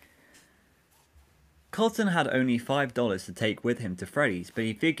 Colton had only $5 to take with him to Freddy's, but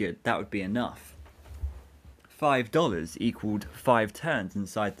he figured that would be enough. $5 equaled 5 turns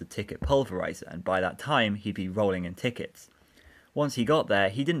inside the ticket pulverizer, and by that time, he'd be rolling in tickets. Once he got there,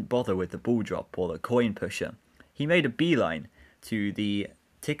 he didn't bother with the ball drop or the coin pusher. He made a beeline to the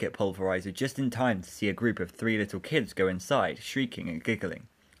ticket pulverizer just in time to see a group of 3 little kids go inside, shrieking and giggling.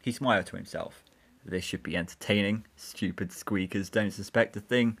 He smiled to himself. This should be entertaining. Stupid squeakers don't suspect a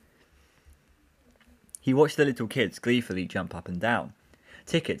thing. He watched the little kids gleefully jump up and down.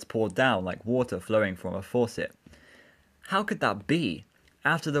 Tickets poured down like water flowing from a faucet. How could that be?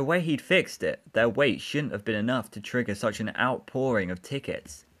 After the way he'd fixed it, their weight shouldn't have been enough to trigger such an outpouring of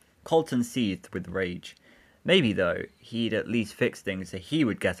tickets. Colton seethed with rage. Maybe, though, he'd at least fix things so he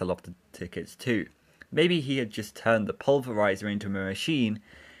would get a lot of tickets too. Maybe he had just turned the pulverizer into a machine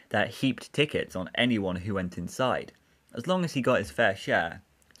that heaped tickets on anyone who went inside. As long as he got his fair share,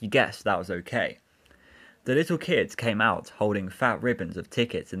 he guessed that was okay. The little kids came out holding fat ribbons of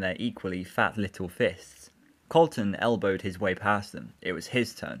tickets in their equally fat little fists. Colton elbowed his way past them. It was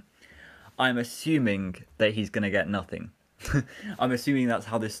his turn. I'm assuming that he's going to get nothing. I'm assuming that's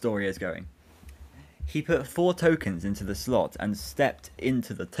how this story is going. He put 4 tokens into the slot and stepped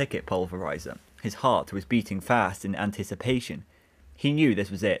into the ticket pulverizer. His heart was beating fast in anticipation. He knew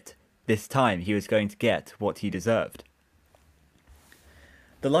this was it. This time he was going to get what he deserved.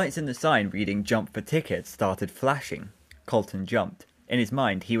 The lights in the sign reading "Jump for Tickets" started flashing. Colton jumped. In his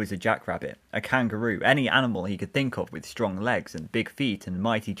mind, he was a jackrabbit, a kangaroo, any animal he could think of with strong legs and big feet and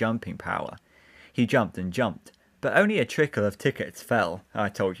mighty jumping power. He jumped and jumped, but only a trickle of tickets fell. I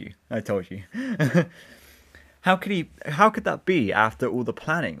told you. How could that be after all the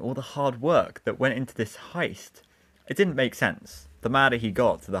planning, all the hard work that went into this heist? It didn't make sense. The madder he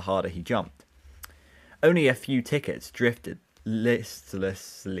got, the harder he jumped. Only a few tickets drifted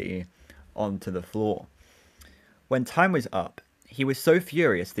listlessly onto the floor. When time was up, he was so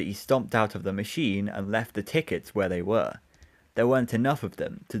furious that he stomped out of the machine and left the tickets where they were. There weren't enough of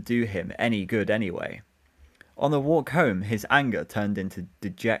them to do him any good anyway. On the walk home, his anger turned into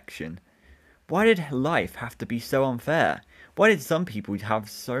dejection. Why did life have to be so unfair? Why did some people have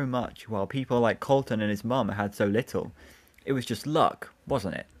so much while people like Colton and his mum had so little? It was just luck,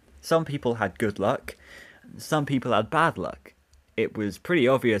 wasn't it? Some people had good luck, some people had bad luck. It was pretty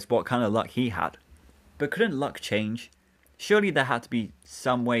obvious what kind of luck he had. But couldn't luck change? Surely there had to be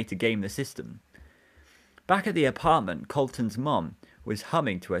some way to game the system. Back at the apartment, Colton's mum was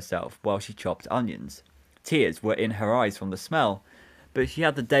humming to herself while she chopped onions. Tears were in her eyes from the smell, but she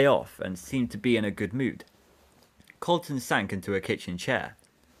had the day off and seemed to be in a good mood. Colton sank into a kitchen chair.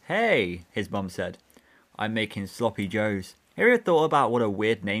 "Hey," his mum said. "I'm making sloppy joes. Have you ever thought about what a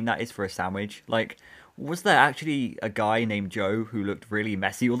weird name that is for a sandwich? Like, was there actually a guy named Joe who looked really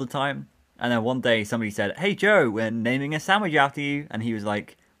messy all the time? And then one day somebody said, 'Hey Joe, we're naming a sandwich after you.' And he was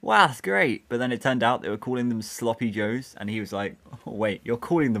like, 'Wow, that's great.' But then it turned out they were calling them sloppy joes. And he was like, 'Oh, wait, you're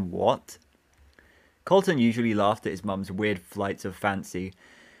calling them what?' Colton usually laughed at his mum's weird flights of fancy,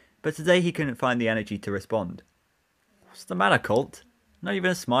 but today he couldn't find the energy to respond. "What's the matter, Colt? Not even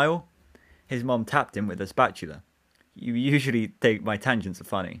a smile?" His mum tapped him with a spatula. "You usually think my tangents are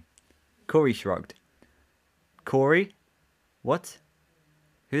funny." Corey shrugged. "Corey? What?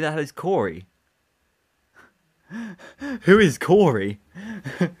 Who the hell is Corey?" "Who is Corey?"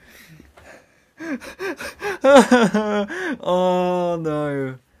 Oh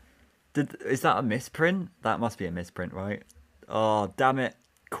no. Is that a misprint? That must be a misprint, right? Oh, damn it.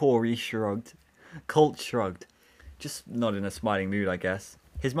 Corey shrugged. Colt shrugged. Just not in a smiling mood, I guess.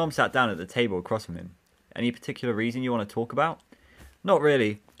 His mum sat down at the table across from him. "Any particular reason you want to talk about?" "Not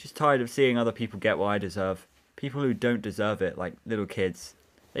really. Just tired of seeing other people get what I deserve. People who don't deserve it, like little kids.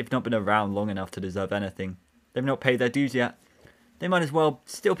 They've not been around long enough to deserve anything. They've not paid their dues yet. They might as well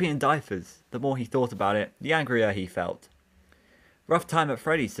still be in diapers." The more he thought about it, the angrier he felt. "Rough time at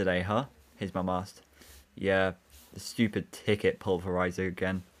Freddy's today, huh?" his mum asked. "Yeah, the stupid ticket pulverizer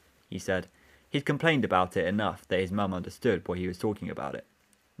again," he said. He'd complained about it enough that his mum understood why he was talking about it.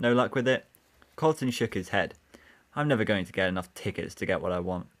 "No luck with it?" Colton shook his head. "I'm never going to get enough tickets to get what I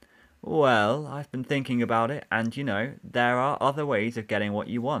want." "Well, I've been thinking about it, and you know, there are other ways of getting what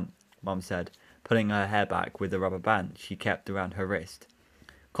you want," Mum said, pulling her hair back with the rubber band she kept around her wrist.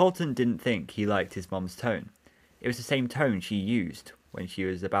 Colton didn't think he liked his mum's tone. It was the same tone she used when she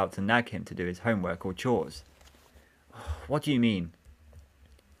was about to nag him to do his homework or chores. "What do you mean?"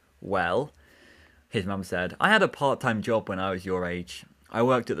 "Well," his mum said, "I had a part-time job when I was your age. I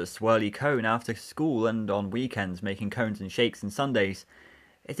worked at the Swirly Cone after school and on weekends making cones and shakes and Sundays.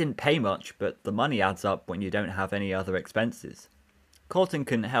 It didn't pay much, but the money adds up when you don't have any other expenses." Colton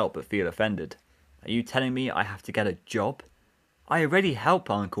couldn't help but feel offended. "Are you telling me I have to get a job? I already help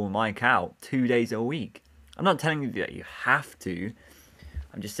Uncle Mike out 2 days a week. I'm not telling you that you have to.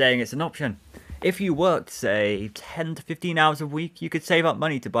 I'm just saying it's an option. If you worked, say, 10 to 15 hours a week, you could save up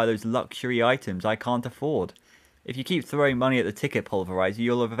money to buy those luxury items I can't afford. If you keep throwing money at the ticket pulverizer,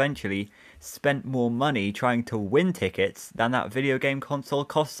 you'll have eventually spent more money trying to win tickets than that video game console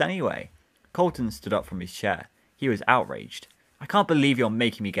costs anyway." Colton stood up from his chair. He was outraged. "I can't believe you're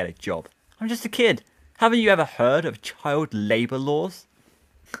making me get a job. I'm just a kid. Haven't you ever heard of child labour laws?"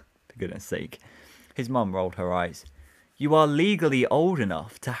 For goodness sake. His mum rolled her eyes. "You are legally old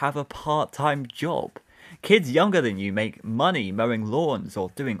enough to have a part-time job. Kids younger than you make money mowing lawns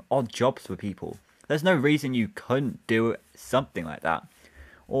or doing odd jobs for people. There's no reason you couldn't do something like that.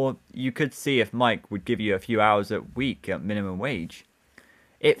 Or you could see if Mike would give you a few hours a week at minimum wage.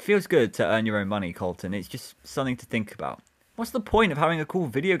 It feels good to earn your own money, Colton. It's just something to think about. What's the point of having a cool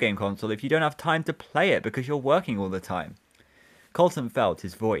video game console if you don't have time to play it because you're working all the time? Colton felt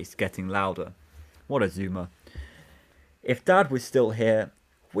his voice getting louder. What a zoomer. If Dad was still here,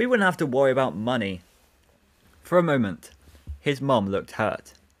 we wouldn't have to worry about money. For a moment, his mum looked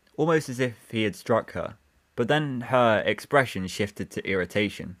hurt, almost as if he had struck her. But then her expression shifted to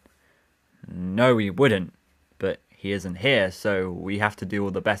irritation. No, we wouldn't. But he isn't here, so we have to do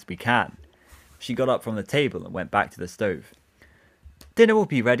all the best we can. She got up from the table and went back to the stove. Dinner will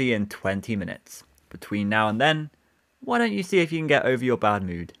be ready in 20 minutes. Between now and then, why don't you see if you can get over your bad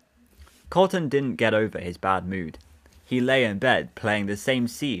mood? Colton didn't get over his bad mood. He lay in bed playing the same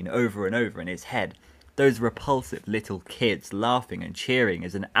scene over and over in his head. Those repulsive little kids laughing and cheering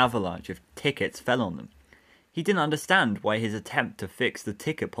as an avalanche of tickets fell on them. He didn't understand why his attempt to fix the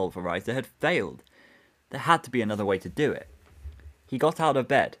ticket pulverizer had failed. There had to be another way to do it. He got out of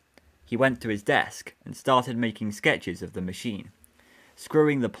bed. He went to his desk and started making sketches of the machine.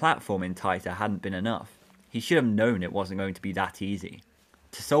 Screwing the platform in tighter hadn't been enough. He should have known it wasn't going to be that easy.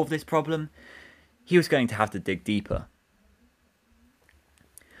 To solve this problem, he was going to have to dig deeper.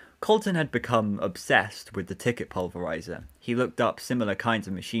 Colton had become obsessed with the ticket pulverizer. He looked up similar kinds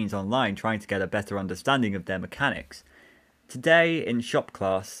of machines online, trying to get a better understanding of their mechanics. Today, in shop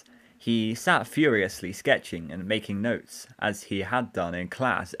class, he sat furiously sketching and making notes, as he had done in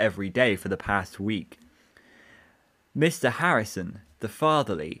class every day for the past week. Mr. Harrison, the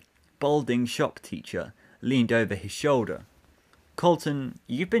fatherly, balding shop teacher, leaned over his shoulder. Colton,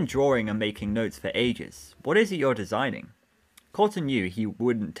 you've been drawing and making notes for ages. What is it you're designing? Colton knew he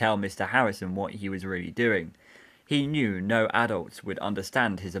wouldn't tell Mr. Harrison what he was really doing. He knew no adults would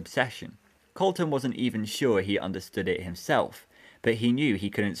understand his obsession. Colton wasn't even sure he understood it himself, but he knew he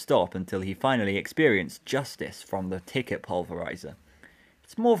couldn't stop until he finally experienced justice from the ticket pulverizer.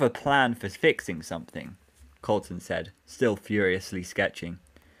 It's more of a plan for fixing something, Colton said, still furiously sketching.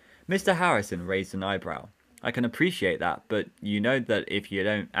 Mr. Harrison raised an eyebrow. I can appreciate that, but you know that if you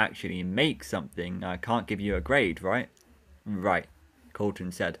don't actually make something, I can't give you a grade, right? Right,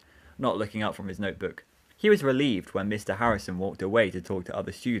 Colton said, not looking up from his notebook. He was relieved when Mr. Harrison walked away to talk to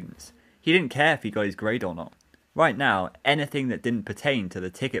other students. He didn't care if he got his grade or not. Right now, anything that didn't pertain to the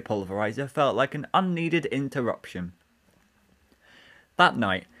ticket pulverizer felt like an unneeded interruption. That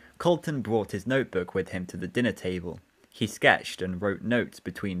night, Colton brought his notebook with him to the dinner table. He sketched and wrote notes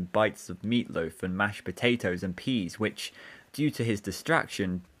between bites of meatloaf and mashed potatoes and peas, which, due to his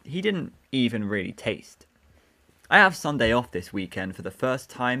distraction, he didn't even really taste. I have Sunday off this weekend for the first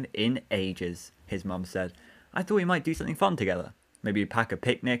time in ages, his mum said. I thought we might do something fun together. Maybe pack a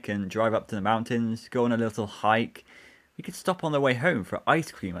picnic and drive up to the mountains, go on a little hike. We could stop on the way home for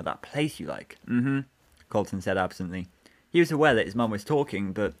ice cream at that place you like. Colton said absently. He was aware that his mum was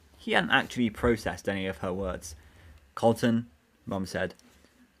talking, but he hadn't actually processed any of her words. Colton, Mum said,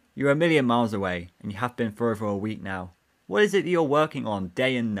 you're a million miles away, and you have been for over a week now. What is it that you're working on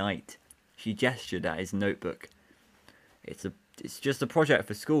day and night? She gestured at his notebook. It's just a project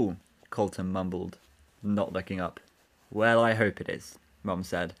for school, Colton mumbled, not looking up. Well, I hope it is, Mum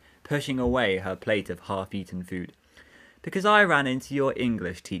said, pushing away her plate of half-eaten food. Because I ran into your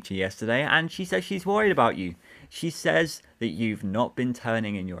English teacher yesterday, and she says she's worried about you. She says that you've not been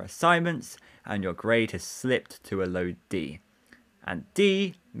turning in your assignments, and your grade has slipped to a low D. And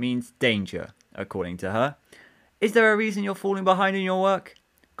D means danger, according to her. Is there a reason you're falling behind in your work?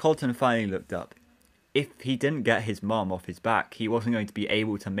 Colton finally looked up. If he didn't get his mum off his back, he wasn't going to be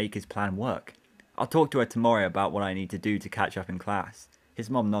able to make his plan work. I'll talk to her tomorrow about what I need to do to catch up in class. His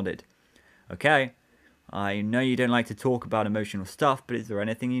mum nodded. Okay, I know you don't like to talk about emotional stuff, but is there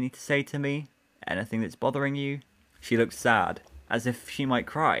anything you need to say to me? Anything that's bothering you? She looked sad, as if she might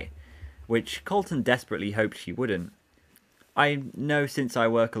cry, which Colton desperately hoped she wouldn't. I know since I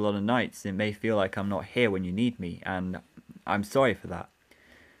work a lot of nights, it may feel like I'm not here when you need me, and I'm sorry for that.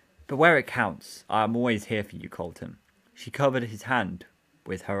 But where it counts, I'm always here for you, Colton. She covered his hand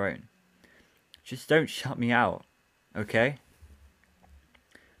with her own. Just don't shut me out, okay?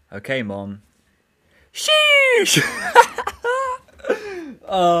 Okay, Mom. Sheesh!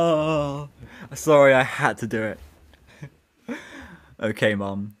 Oh, sorry, I had to do it. Okay,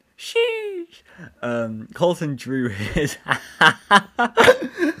 Mom. Sheesh! Colton drew his...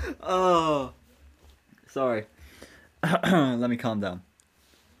 Oh, sorry. Let me calm down.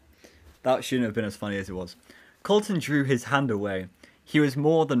 That shouldn't have been as funny as it was. Colton drew his hand away. He was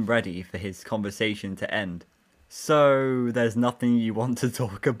more than ready for his conversation to end. So, there's nothing you want to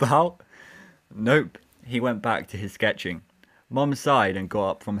talk about? Nope. He went back to his sketching. Mom sighed and got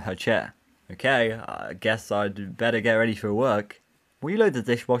up from her chair. Okay, I guess I'd better get ready for work. Will you load the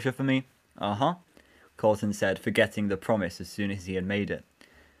dishwasher for me? Uh-huh, Colton said, forgetting the promise as soon as he had made it.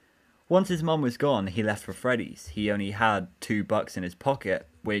 Once his mum was gone, he left for Freddy's. He only had $2 in his pocket,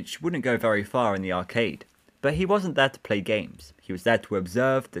 which wouldn't go very far in the arcade. But he wasn't there to play games. He was there to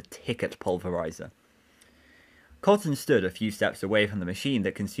observe the ticket pulverizer. Colton stood a few steps away from the machine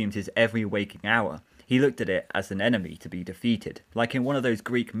that consumed his every waking hour. He looked at it as an enemy to be defeated, like in one of those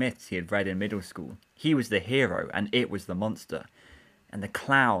Greek myths he had read in middle school. He was the hero, and it was the monster. And the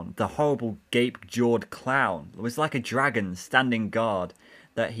clown, the horrible gape-jawed clown, was like a dragon standing guard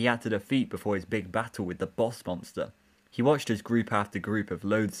that he had to defeat before his big battle with the boss monster. He watched as group after group of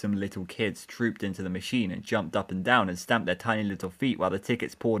loathsome little kids trooped into the machine and jumped up and down and stamped their tiny little feet while the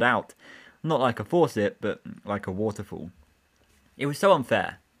tickets poured out. Not like a faucet, but like a waterfall. It was so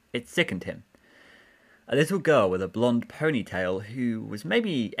unfair. It sickened him. A little girl with a blonde ponytail, who was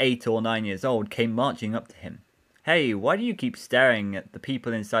maybe 8 or 9 years old, came marching up to him. "Hey, why do you keep staring at the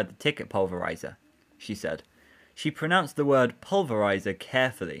people inside the ticket pulverizer?" she said. She pronounced the word pulverizer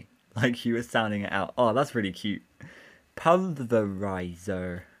carefully, like she was sounding it out. Oh, that's really cute.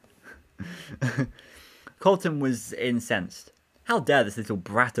 Pulverizer. Colton was incensed. How dare this little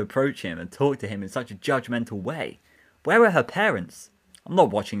brat approach him and talk to him in such a judgmental way? Where were her parents? "I'm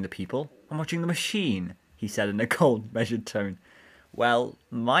not watching the people. I'm watching the machine," he said in a cold, measured tone. "Well,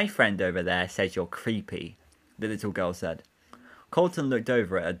 my friend over there says you're creepy," the little girl said. Colton looked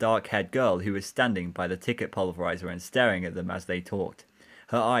over at a dark-haired girl who was standing by the ticket pulverizer and staring at them as they talked.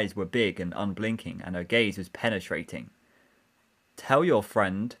 Her eyes were big and unblinking, and her gaze was penetrating. "Tell your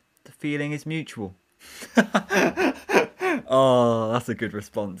friend the feeling is mutual." Oh, that's a good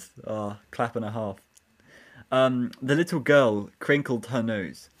response. Oh, clap and a half. The little girl crinkled her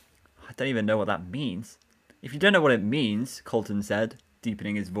nose. "I don't even know what that means." "If you don't know what it means," Colton said,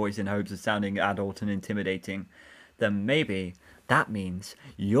 deepening his voice in hopes of sounding adult and intimidating, "then maybe that means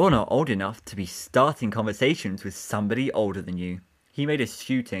you're not old enough to be starting conversations with somebody older than you." He made a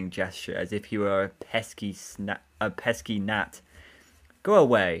shooting gesture as if he were a pesky gnat. "Go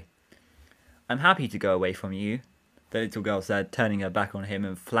away." "I'm happy to go away from you," the little girl said, turning her back on him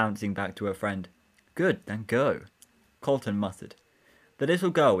and flouncing back to her friend. "Good, then go," Colton muttered. The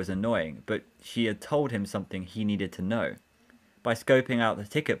little girl was annoying, but she had told him something he needed to know. By scoping out the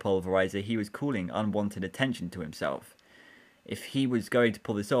ticket pulverizer, he was calling unwanted attention to himself. If he was going to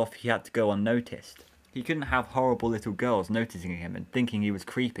pull this off, he had to go unnoticed. He couldn't have horrible little girls noticing him and thinking he was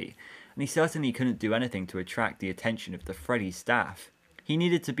creepy, and he certainly couldn't do anything to attract the attention of the Freddy staff. He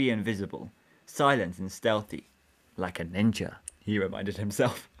needed to be invisible, silent and stealthy. Like a ninja, he reminded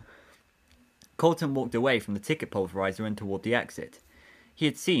himself. Colton walked away from the ticket pulverizer and toward the exit. He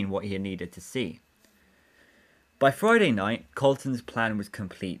had seen what he had needed to see. By Friday night, Colton's plan was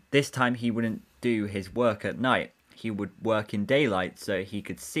complete. This time he wouldn't do his work at night. He would work in daylight so he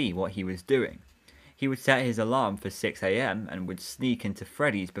could see what he was doing. He would set his alarm for 6 a.m. and would sneak into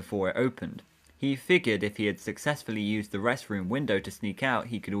Freddy's before it opened. He figured if he had successfully used the restroom window to sneak out,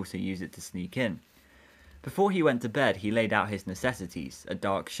 he could also use it to sneak in. Before he went to bed, he laid out his necessities: a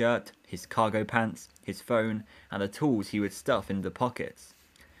dark shirt, his cargo pants, his phone, and the tools he would stuff in the pockets.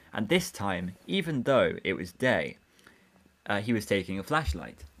 And this time, even though it was day, he was taking a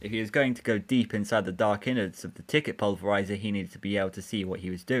flashlight. If he was going to go deep inside the dark innards of the ticket pulverizer, he needed to be able to see what he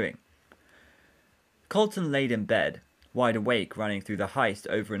was doing. Colton laid in bed, wide awake, running through the heist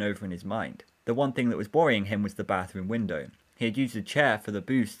over and over in his mind. The one thing that was worrying him was the bathroom window. He had used a chair for the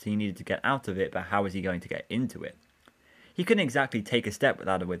boost, he needed to get out of it, but how was he going to get into it? He couldn't exactly take a step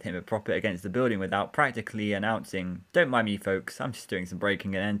without it with him and prop it against the building without practically announcing, "Don't mind me folks, I'm just doing some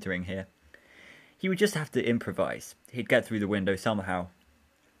breaking and entering here." He would just have to improvise. He'd get through the window somehow.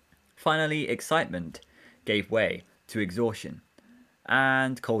 Finally, excitement gave way to exhaustion,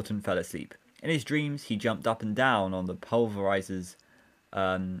 and Colton fell asleep. In his dreams, he jumped up and down on the pulverizer's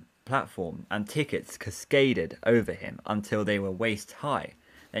platform, and tickets cascaded over him until they were waist high,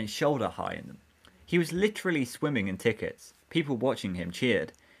 then shoulder high in them. He was literally swimming in tickets. People watching him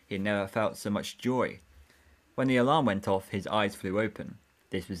cheered. He had never felt so much joy. When the alarm went off, his eyes flew open.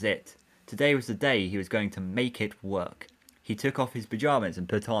 This was it. Today was the day he was going to make it work. He took off his pajamas and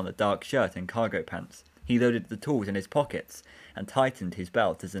put on a dark shirt and cargo pants. He loaded the tools in his pockets and tightened his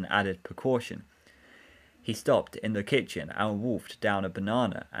belt as an added precaution. He stopped in the kitchen and wolfed down a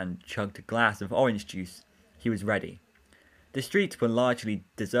banana and chugged a glass of orange juice. He was ready. The streets were largely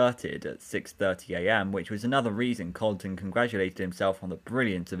deserted at 6:30 a.m., which was another reason Colton congratulated himself on the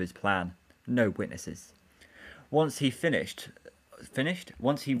brilliance of his plan. No witnesses. Once he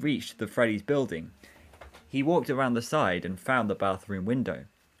Once he reached the Freddy's building, he walked around the side and found the bathroom window.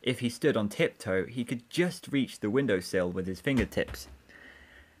 If he stood on tiptoe, he could just reach the windowsill with his fingertips.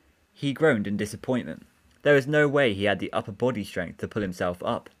 He groaned in disappointment. There was no way he had the upper body strength to pull himself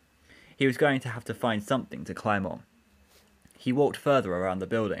up. He was going to have to find something to climb on. He walked further around the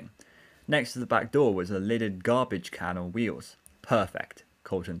building. Next to the back door was a lidded garbage can on wheels. Perfect,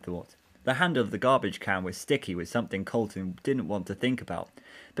 Colton thought. The handle of the garbage can was sticky with something Colton didn't want to think about,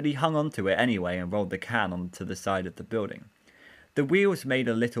 but he hung onto it anyway and rolled the can onto the side of the building. The wheels made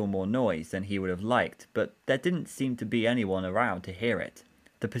a little more noise than he would have liked, but there didn't seem to be anyone around to hear it.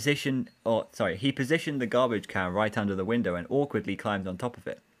 He positioned the garbage can right under the window and awkwardly climbed on top of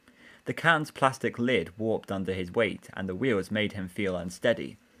it. The can's plastic lid warped under his weight, and the wheels made him feel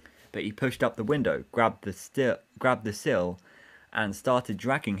unsteady. But he pushed up the window, grabbed the sill, and started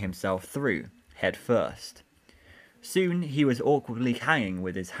dragging himself through, head first. Soon he was awkwardly hanging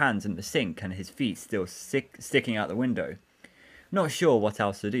with his hands in the sink and his feet still sticking out the window. Not sure what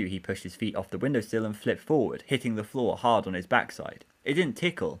else to do, he pushed his feet off the windowsill and flipped forward, hitting the floor hard on his backside. It didn't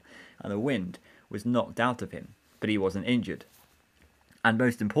tickle, and the wind was knocked out of him, but he wasn't injured. And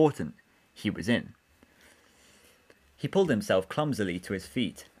most important, he was in. He pulled himself clumsily to his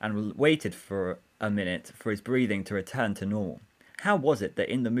feet and waited for a minute for his breathing to return to normal. How was it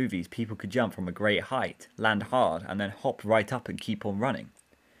that in the movies people could jump from a great height, land hard, and then hop right up and keep on running?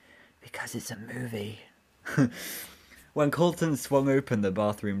 Because it's a movie. When Colton swung open the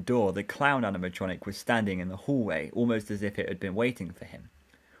bathroom door, the clown animatronic was standing in the hallway, almost as if it had been waiting for him.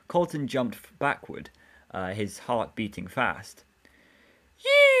 Colton jumped backward, his heart beating fast.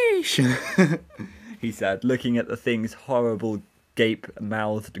 "Yeesh!" he said, looking at the thing's horrible,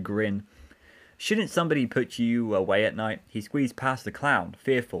 gape-mouthed grin. "Shouldn't somebody put you away at night?" He squeezed past the clown,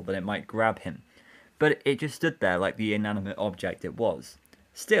 fearful that it might grab him. But it just stood there like the inanimate object it was.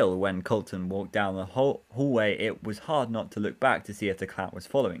 Still, when Colton walked down the hallway, it was hard not to look back to see if the clown was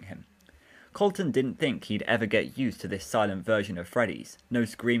following him. Colton didn't think he'd ever get used to this silent version of Freddy's. No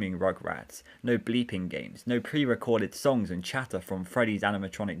screaming rugrats, no bleeping games, no pre-recorded songs and chatter from Freddy's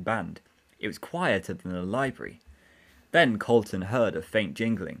animatronic band. It was quieter than the library. Then Colton heard a faint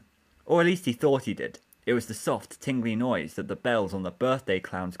jingling. Or at least he thought he did. It was the soft, tingly noise that the bells on the birthday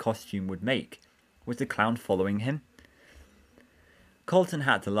clown's costume would make. Was the clown following him? Colton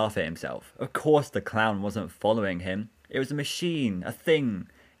had to laugh at himself. Of course the clown wasn't following him. It was a machine, a thing.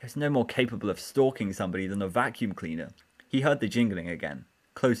 It was no more capable of stalking somebody than a vacuum cleaner. He heard the jingling again,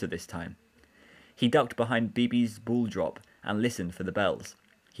 closer this time. He ducked behind BB's ball drop and listened for the bells.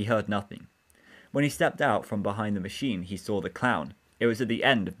 He heard nothing. When he stepped out from behind the machine, he saw the clown. It was at the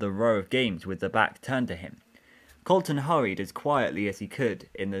end of the row of games with the back turned to him. Colton hurried as quietly as he could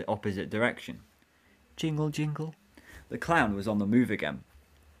in the opposite direction. Jingle, jingle. The clown was on the move again.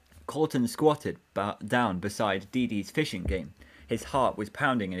 Colton squatted down beside Dee Dee's fishing game. His heart was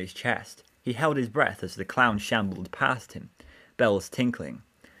pounding in his chest. He held his breath as the clown shambled past him, bells tinkling.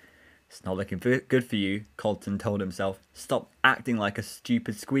 "It's not looking good for you," Colton told himself. "Stop acting like a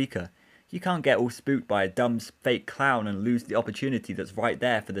stupid squeaker. You can't get all spooked by a dumb fake clown and lose the opportunity that's right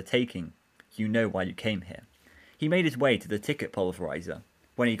there for the taking. You know why you came here." He made his way to the ticket pulverizer.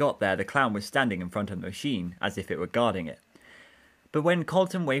 When he got there, the clown was standing in front of the machine, as if it were guarding it. But when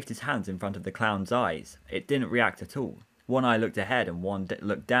Colton waved his hands in front of the clown's eyes, it didn't react at all. One eye looked ahead and one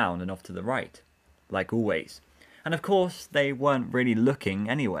looked down and off to the right. Like always. And of course, they weren't really looking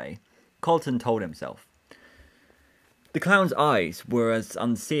anyway. Colton told himself. The clown's eyes were as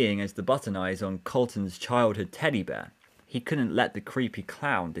unseeing as the button eyes on Colton's childhood teddy bear. He couldn't let the creepy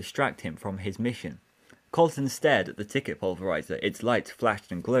clown distract him from his mission. Colton stared at the ticket pulverizer. Its lights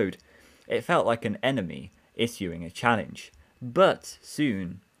flashed and glowed. It felt like an enemy issuing a challenge. But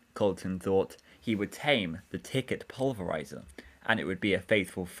soon, Colton thought, he would tame the ticket pulverizer, and it would be a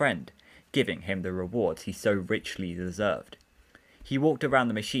faithful friend, giving him the rewards he so richly deserved. He walked around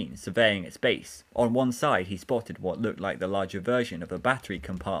the machine, surveying its base. On one side, he spotted what looked like the larger version of a battery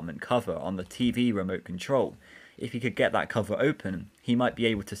compartment cover on the TV remote control. If he could get that cover open, he might be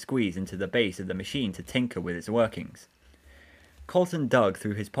able to squeeze into the base of the machine to tinker with its workings. Colton dug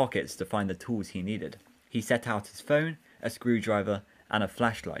through his pockets to find the tools he needed. He set out his phone, a screwdriver, and a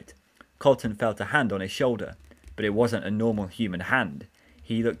flashlight. Colton felt a hand on his shoulder, but it wasn't a normal human hand.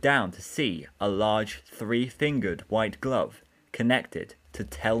 He looked down to see a large, three-fingered white glove connected to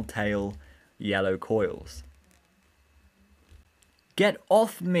telltale yellow coils. "Get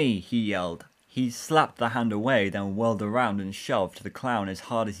off me!" he yelled. He slapped the hand away, then whirled around and shoved the clown as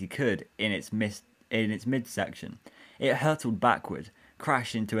hard as he could in its midsection. It hurtled backward,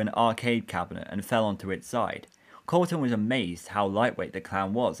 crashed into an arcade cabinet, and fell onto its side. Colton was amazed how lightweight the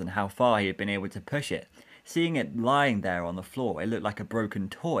clown was and how far he had been able to push it. Seeing it lying there on the floor, it looked like a broken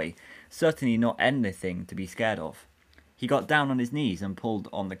toy, certainly not anything to be scared of. He got down on his knees and pulled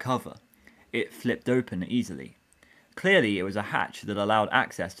on the cover. It flipped open easily. Clearly, it was a hatch that allowed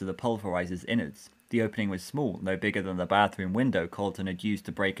access to the pulverizer's innards. The opening was small, no bigger than the bathroom window Colton had used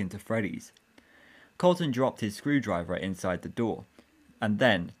to break into Freddy's. Colton dropped his screwdriver inside the door, and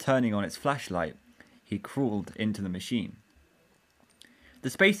then, turning on its flashlight, he crawled into the machine. The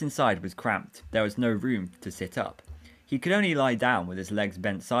space inside was cramped. There was no room to sit up. He could only lie down with his legs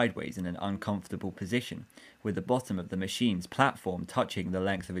bent sideways in an uncomfortable position, with the bottom of the machine's platform touching the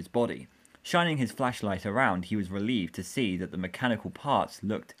length of his body. Shining his flashlight around, he was relieved to see that the mechanical parts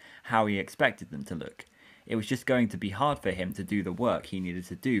looked how he expected them to look. It was just going to be hard for him to do the work he needed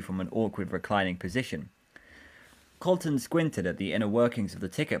to do from an awkward reclining position. Colton squinted at the inner workings of the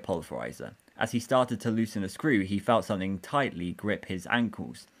ticket pulverizer. As he started to loosen a screw, he felt something tightly grip his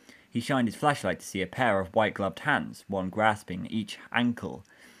ankles. He shined his flashlight to see a pair of white-gloved hands, one grasping each ankle.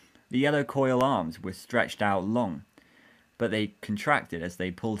 The yellow coil arms were stretched out long, but they contracted as they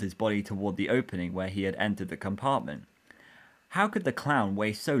pulled his body toward the opening where he had entered the compartment. How could the clown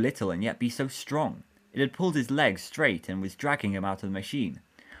weigh so little and yet be so strong? It had pulled his legs straight and was dragging him out of the machine.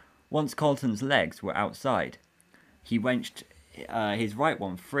 Once Colton's legs were outside, he wrenched his right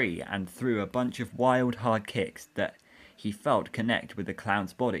one free and threw a bunch of wild, hard kicks that he felt connect with the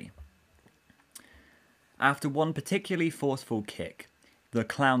clown's body. After one particularly forceful kick, the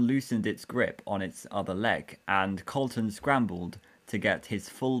clown loosened its grip on its other leg, and Colton scrambled to get his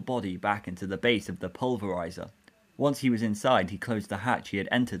full body back into the base of the pulverizer. Once he was inside, he closed the hatch he had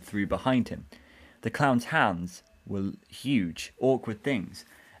entered through behind him. The clown's hands were huge, awkward things,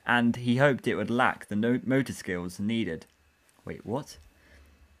 and he hoped it would lack the motor skills needed. Wait, what?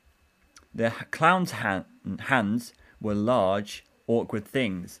 The clown's hands were large, awkward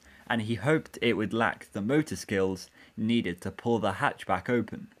things, and he hoped it would lack the motor skills needed to pull the hatch back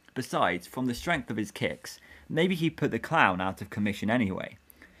open. Besides, from the strength of his kicks, maybe he put the clown out of commission anyway.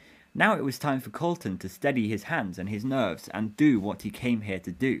 Now it was time for Colton to steady his hands and his nerves and do what he came here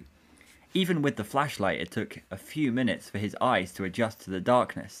to do. Even with the flashlight, it took a few minutes for his eyes to adjust to the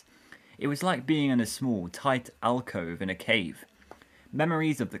darkness. It was like being in a small, tight alcove in a cave.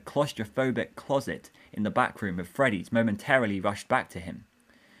 Memories of the claustrophobic closet in the back room of Freddy's momentarily rushed back to him.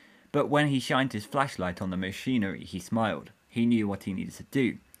 But when he shined his flashlight on the machinery, he smiled. He knew what he needed to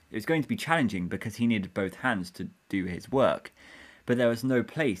do. It was going to be challenging because he needed both hands to do his work, but there was no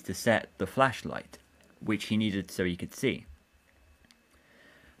place to set the flashlight, which he needed so he could see.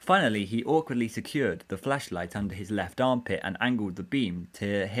 Finally, he awkwardly secured the flashlight under his left armpit and angled the beam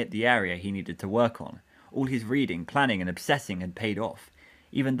to hit the area he needed to work on. All his reading, planning, and obsessing had paid off.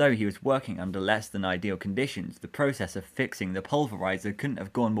 Even though he was working under less than ideal conditions, the process of fixing the pulverizer couldn't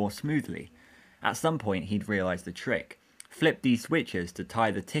have gone more smoothly. At some point, he'd realized the trick. Flip these switches to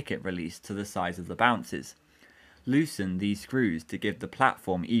tie the ticket release to the size of the bounces. Loosen these screws to give the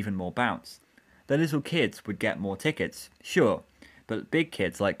platform even more bounce. The little kids would get more tickets, sure, but big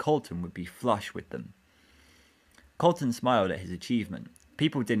kids like Colton would be flush with them. Colton smiled at his achievement.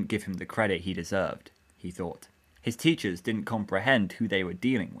 People didn't give him the credit he deserved, he thought. His teachers didn't comprehend who they were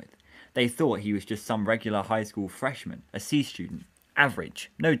dealing with. They thought he was just some regular high school freshman, a C student,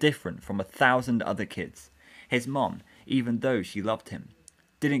 average, no different from 1,000 other kids. His mom, even though she loved him,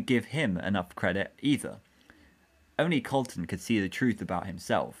 didn't give him enough credit either. Only Colton could see the truth about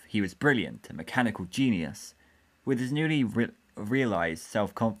himself. He was brilliant, a mechanical genius. With his newly realized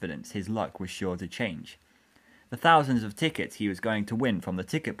self-confidence, his luck was sure to change. The thousands of tickets he was going to win from the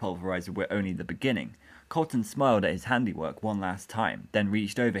ticket pulverizer were only the beginning. Colton smiled at his handiwork one last time, then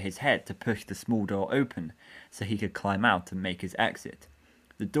reached over his head to push the small door open so he could climb out and make his exit.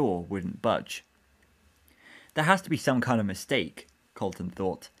 The door wouldn't budge. There has to be some kind of mistake, Colton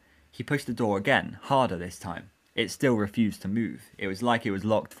thought. He pushed the door again, harder this time. It still refused to move. It was like it was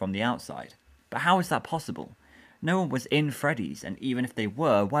locked from the outside. But how is that possible? No one was in Freddy's, and even if they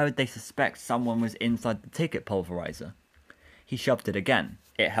were, why would they suspect someone was inside the ticket pulverizer? He shoved it again.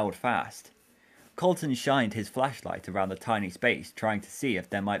 It held fast. Colton shined his flashlight around the tiny space, trying to see if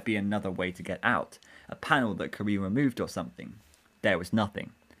there might be another way to get out, a panel that could be removed or something. There was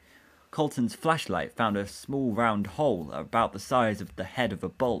nothing. Colton's flashlight found a small round hole about the size of the head of a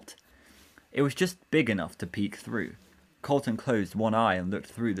bolt. It was just big enough to peek through. Colton closed one eye and looked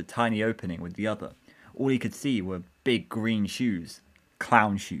through the tiny opening with the other. All he could see were big green shoes.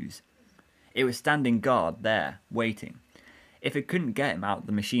 Clown shoes. It was standing guard there, waiting. If it couldn't get him out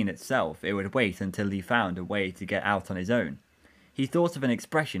the machine itself, it would wait until he found a way to get out on his own. He thought of an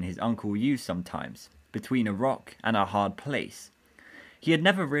expression his uncle used sometimes, between a rock and a hard place. He had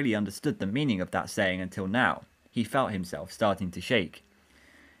never really understood the meaning of that saying until now. He felt himself starting to shake.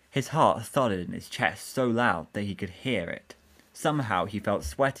 His heart thudded in his chest so loud that he could hear it. Somehow he felt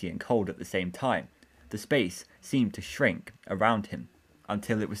sweaty and cold at the same time. The space seemed to shrink around him,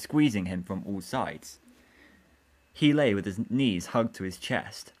 until it was squeezing him from all sides. He lay with his knees hugged to his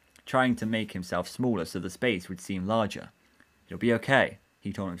chest, trying to make himself smaller so the space would seem larger. "You'll be okay,"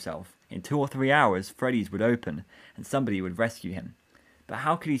 he told himself. "In 2 or 3 hours, Freddy's would open, and somebody would rescue him." But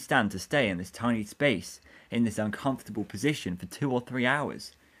how could he stand to stay in this tiny space, in this uncomfortable position for 2 or 3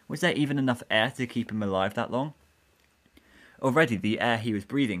 hours? Was there even enough air to keep him alive that long? Already the air he was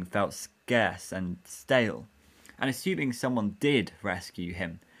breathing felt scarce and stale. And assuming someone did rescue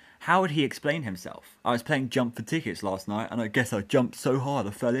him, how would he explain himself? "I was playing jump for tickets last night, and I guess I jumped so hard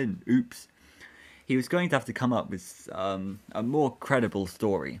I fell in. Oops." He was going to have to come up with a more credible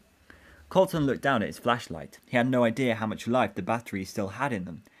story. Colton looked down at his flashlight. He had no idea how much life the batteries still had in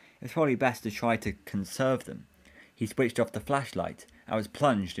them. It was probably best to try to conserve them. He switched off the flashlight and was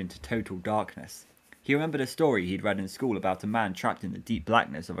plunged into total darkness. He remembered a story he'd read in school about a man trapped in the deep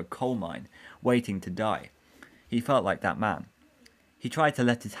blackness of a coal mine, waiting to die. He felt like that man. He tried to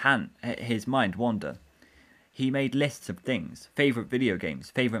let his mind wander. He made lists of things, favourite video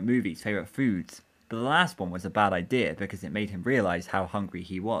games, favourite movies, favourite foods. But the last one was a bad idea because it made him realise how hungry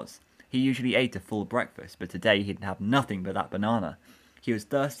he was. He usually ate a full breakfast, but today he'd have nothing but that banana. He was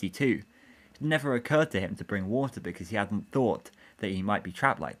thirsty too. It never occurred to him to bring water because he hadn't thought that he might be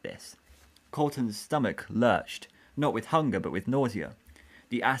trapped like this. Colton's stomach lurched, not with hunger but with nausea.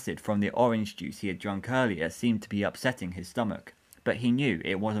 The acid from the orange juice he had drunk earlier seemed to be upsetting his stomach, but he knew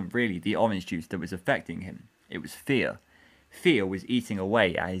it wasn't really the orange juice that was affecting him. It was fear. Fear was eating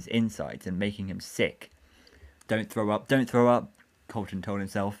away at his insides and making him sick. "Don't throw up, don't throw up," Colton told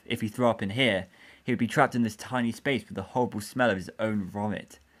himself. If he threw up in here, he would be trapped in this tiny space with the horrible smell of his own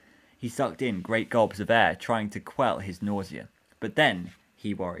vomit. He sucked in great gulps of air, trying to quell his nausea. But then,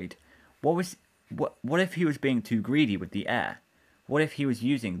 he worried, what if he was being too greedy with the air? What if he was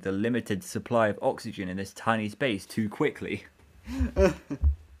using the limited supply of oxygen in this tiny space too quickly?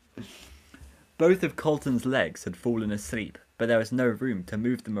 Both of Colton's legs had fallen asleep, but there was no room to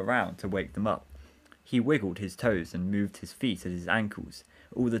move them around to wake them up. He wiggled his toes and moved his feet at his ankles,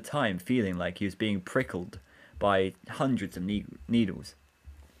 all the time feeling like he was being prickled by hundreds of needles.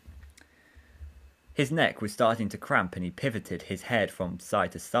 His neck was starting to cramp and he pivoted his head from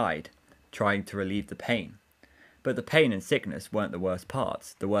side to side, trying to relieve the pain. But the pain and sickness weren't the worst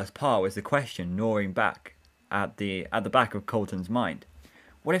parts. The worst part was the question gnawing back at the back of Colton's mind.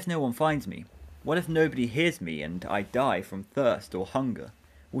 What if no one finds me? What if nobody hears me and I die from thirst or hunger?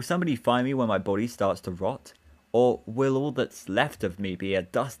 Will somebody find me when my body starts to rot? Or will all that's left of me be a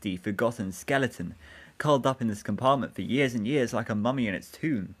dusty, forgotten skeleton, curled up in this compartment for years and years like a mummy in its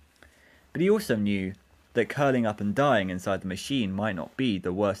tomb? But he also knew that curling up and dying inside the machine might not be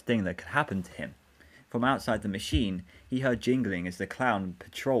the worst thing that could happen to him. From outside the machine, he heard jingling as the clown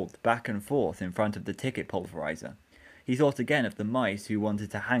patrolled back and forth in front of the ticket pulverizer. He thought again of the mice who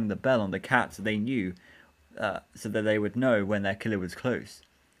wanted to hang the bell on the cat so that they would know when their killer was close.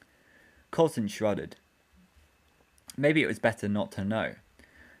 Colton shrugged. Maybe it was better not to know.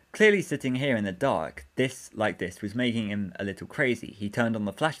 Clearly sitting here in the dark, this was making him a little crazy. He turned on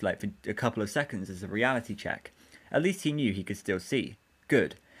the flashlight for a couple of seconds as a reality check. At least he knew he could still see.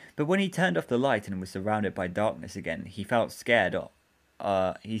 Good. But when he turned off the light and was surrounded by darkness again, he felt scared of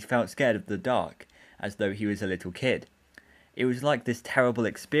the dark, as though he was a little kid. It was like this terrible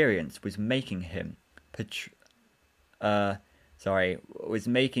experience was making him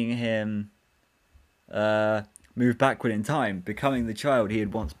move backward in time, becoming the child he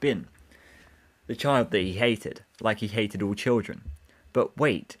had once been. The child that he hated, like he hated all children. But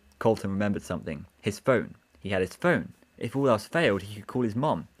wait, Colton remembered something. His phone. He had his phone. If all else failed, he could call his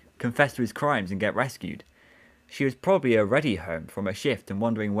mom, confess to his crimes and get rescued. She was probably already home from a shift and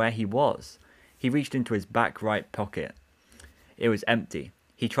wondering where he was. He reached into his back right pocket. It was empty.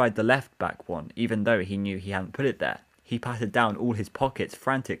 He tried the left back one, even though he knew he hadn't put it there. He patted down all his pockets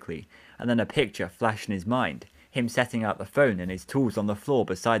frantically, and then a picture flashed in his mind. Him setting out the phone and his tools on the floor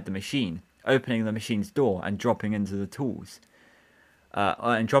beside the machine, opening the machine's door and dropping into the tools.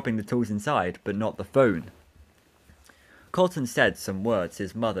 And dropping the tools inside, but not the phone. Colton said some words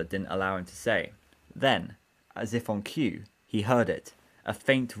his mother didn't allow him to say. Then, as if on cue, he heard it. A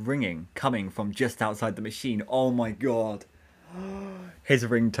faint ringing coming from just outside the machine. Oh my god. His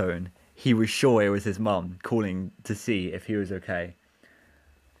ringtone. he was sure it was his mum calling to see if he was okay.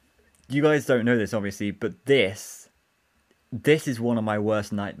 You guys don't know this, obviously, but this is one of my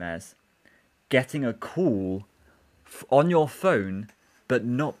worst nightmares. Getting a call on your phone, but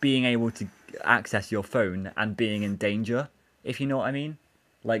not being able to access your phone and being in danger, if you know what I mean.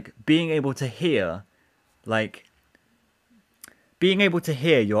 Like, being able to hear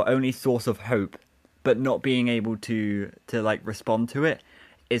your only source of hope, but not being able to like respond to it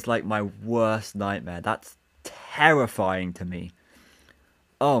is like my worst nightmare. That's terrifying to me.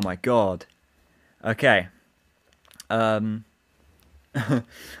 Oh my god. Okay. Colton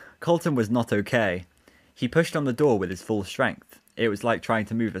was not okay. He pushed on the door with his full strength. It was like trying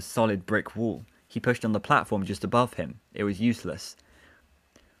to move a solid brick wall. He pushed on the platform just above him. It was useless.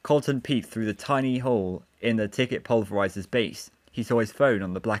 Colton peeked through the tiny hole in the ticket pulverizer's base. He saw his phone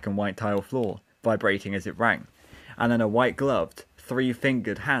on the black and white tile floor, vibrating as it rang. And then a white-gloved,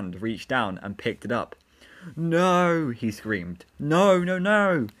 three-fingered hand reached down and picked it up. "No!" he screamed. "No, no,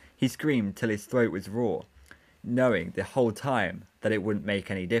 no!" He screamed till his throat was raw, knowing the whole time that it wouldn't make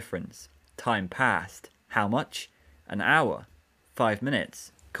any difference. Time passed. How much? An hour? 5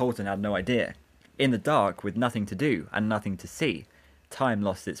 minutes? Colton had no idea. In the dark, with nothing to do and nothing to see, time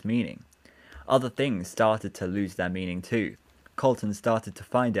lost its meaning. Other things started to lose their meaning too. Colton started to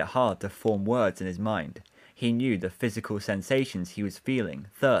find it hard to form words in his mind. He knew the physical sensations he was feeling,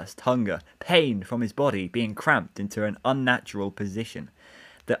 thirst, hunger, pain from his body being cramped into an unnatural position,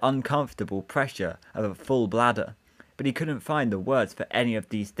 the uncomfortable pressure of a full bladder, but he couldn't find the words for any of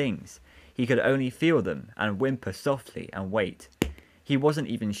these things. He could only feel them and whimper softly and wait. He wasn't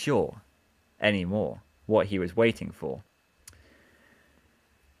even sure anymore what he was waiting for.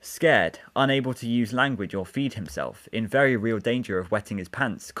 Scared, unable to use language or feed himself, in very real danger of wetting his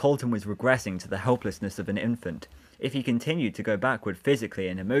pants, Colton was regressing to the helplessness of an infant. If he continued to go backward physically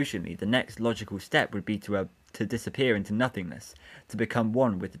and emotionally, the next logical step would be to disappear into nothingness, to become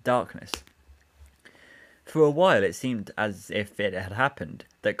one with the darkness. For a while it seemed as if it had happened,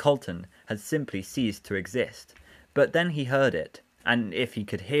 that Colton had simply ceased to exist. But then he heard it, and if he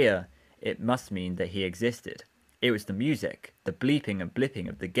could hear, it must mean that he existed. It was the music, the bleeping and blipping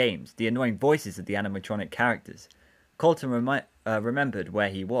of the games, the annoying voices of the animatronic characters. Colton remembered where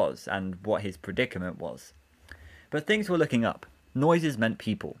he was and what his predicament was. But things were looking up. Noises meant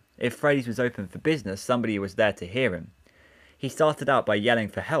people. If Freddy's was open for business, somebody was there to hear him. He started out by yelling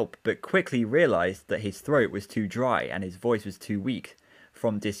for help, but quickly realized that his throat was too dry and his voice was too weak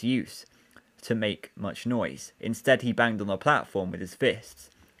from disuse to make much noise. Instead, he banged on the platform with his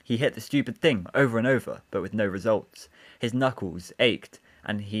fists. He hit the stupid thing over and over, but with no results. His knuckles ached,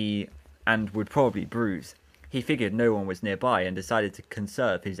 and would probably bruise. He figured no one was nearby and decided to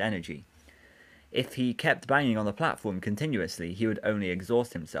conserve his energy. If he kept banging on the platform continuously, he would only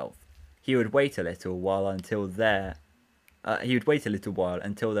exhaust himself. He would wait a little while until there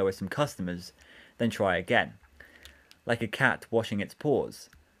were some customers, then try again. Like a cat washing its paws,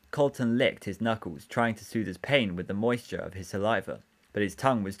 Colton licked his knuckles, trying to soothe his pain with the moisture of his saliva, but his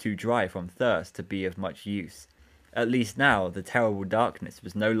tongue was too dry from thirst to be of much use. At least now, the terrible darkness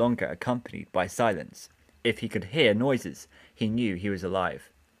was no longer accompanied by silence. If he could hear noises, he knew he was alive.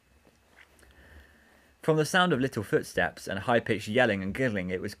 From the sound of little footsteps and high-pitched yelling and giggling,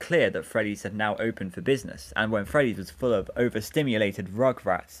 it was clear that Freddy's had now opened for business, and when Freddy's was full of overstimulated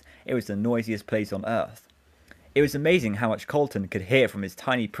rugrats, it was the noisiest place on Earth. It was amazing how much Colton could hear from his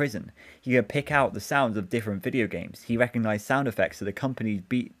tiny prison. He could pick out the sounds of different video games. He recognized sound effects that accompanied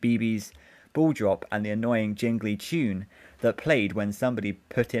BB's ball drop and the annoying jingly tune that played when somebody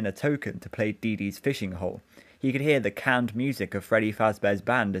put in a token to play Dee Dee's fishing hole. He could hear the canned music of Freddy Fazbear's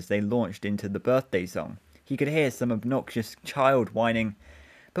band as they launched into the birthday song. He could hear some obnoxious child whining,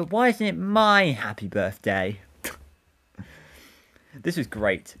 "But why isn't it my happy birthday?" This was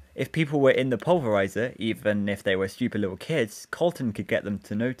great. If people were in the pulverizer, even if they were stupid little kids, Colton could get them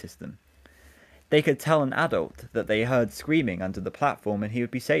to notice them. They could tell an adult that they heard screaming under the platform and he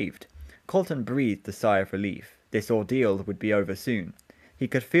would be saved. Colton breathed a sigh of relief. This ordeal would be over soon. He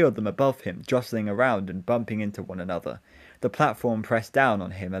could feel them above him, jostling around and bumping into one another. The platform pressed down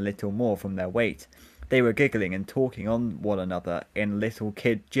on him a little more from their weight. They were giggling and talking on one another in little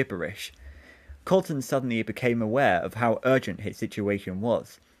kid gibberish. Colton suddenly became aware of how urgent his situation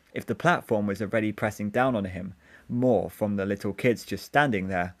was. If the platform was already pressing down on him, more from the little kids just standing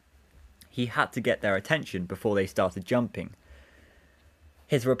there, he had to get their attention before they started jumping.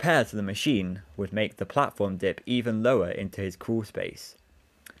 His repair to the machine would make the platform dip even lower into his crawl space.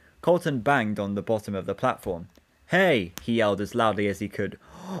 Colton banged on the bottom of the platform. "Hey!" he yelled as loudly as he could.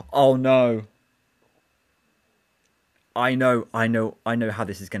 "Oh no!" I know how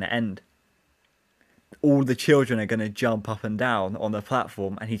this is going to end. All the children are going to jump up and down on the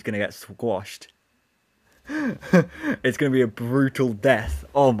platform and he's going to get squashed. It's going to be a brutal death.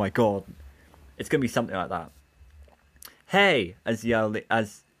 Oh my god. It's going to be something like that. Hey!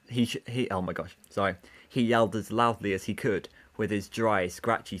 Oh my gosh, sorry. He yelled as loudly as he could with his dry,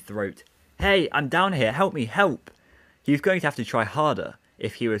 scratchy throat. Hey, I'm down here, help me, help! He was going to have to try harder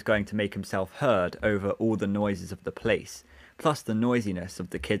if he was going to make himself heard over all the noises of the place, plus the noisiness of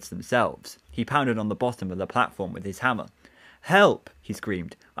the kids themselves. He pounded on the bottom of the platform with his hammer. Help! He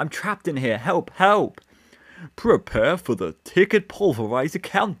screamed. I'm trapped in here, help, help! Prepare for the ticket pulverizer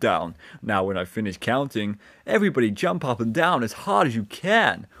countdown. Now when I finish counting, everybody jump up and down as hard as you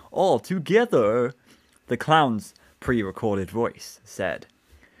can, all together. The clown's pre-recorded voice said.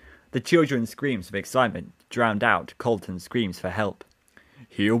 The children's screams of excitement drowned out Colton's screams for help.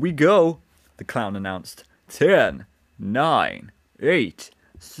 Here we go, the clown announced. 10, 9, 8,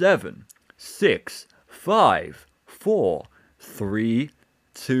 7, 6, 5, 4, 3,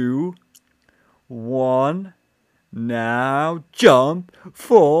 2, 1. Now jump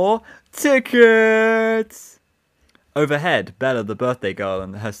for tickets! Overhead, Bella the birthday girl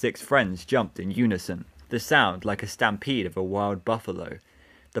and her 6 friends jumped in unison, the sound like a stampede of a wild buffalo.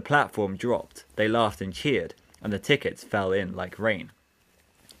 The platform dropped, they laughed and cheered, and the tickets fell in like rain.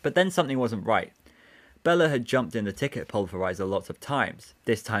 But then something wasn't right. Bella had jumped in the ticket pulverizer lots of times.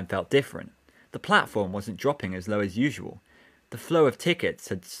 This time felt different. The platform wasn't dropping as low as usual. The flow of tickets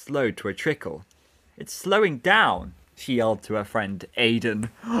had slowed to a trickle. It's slowing down, she yelled to her friend, Aiden.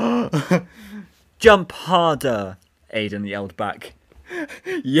 Jump harder, Aiden yelled back.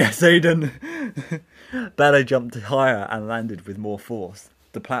 Yes, Aiden. Bella jumped higher and landed with more force.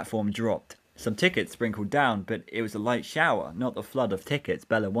 The platform dropped. Some tickets sprinkled down, but it was a light shower, not the flood of tickets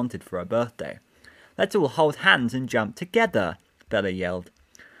Bella wanted for her birthday. Let's all hold hands and jump together, Bella yelled.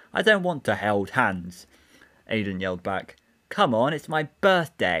 I don't want to hold hands, Aiden yelled back. Come on, it's my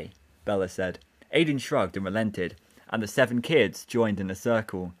birthday, Bella said. Aiden shrugged and relented, and the 7 kids joined in a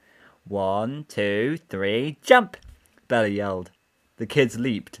circle. 1, 2, 3, jump! Bella yelled. The kids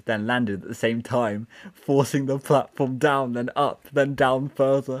leaped, then landed at the same time, forcing the platform down, then up, then down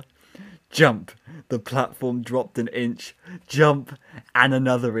further. Jump! The platform dropped an inch. Jump! And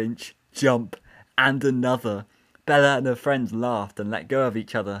another inch. Jump! And another. Bella and her friends laughed and let go of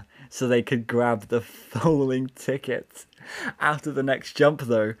each other so they could grab the falling tickets. After the next jump,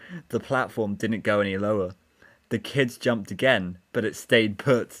 though, the platform didn't go any lower. The kids jumped again, but it stayed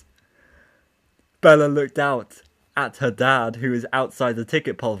put. Bella looked out at her dad, who was outside the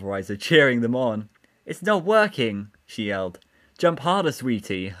ticket pulverizer, cheering them on. It's not working, she yelled. Jump harder,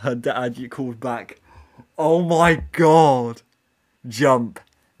 sweetie, her dad called back. Oh my god! Jump,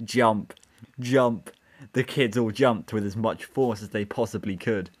 jump, jump. The kids all jumped with as much force as they possibly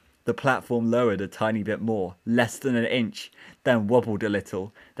could. The platform lowered a tiny bit more, less than an inch, then wobbled a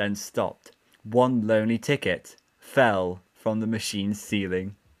little, then stopped. One lonely ticket fell from the machine's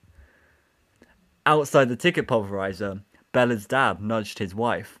ceiling. Outside the ticket pulverizer, Bella's dad nudged his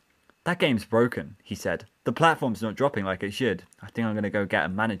wife. That game's broken, he said. The platform's not dropping like it should. I think I'm going to go get a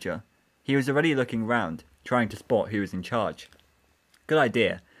manager. He was already looking round, trying to spot who was in charge. Good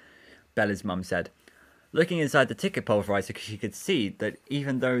idea, Bella's mum said. Looking inside the ticket pulverizer, she could see that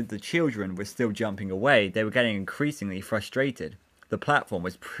even though the children were still jumping away, they were getting increasingly frustrated. The platform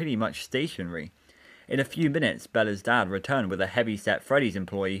was pretty much stationary. In a few minutes, Bella's dad returned with a heavy-set Freddy's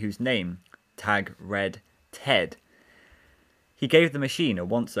employee whose name tag read Ted. He gave the machine a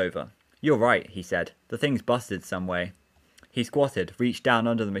once-over. You're right, he said. The thing's busted some way. He squatted, reached down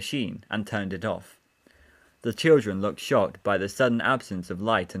under the machine, and turned it off. The children looked shocked by the sudden absence of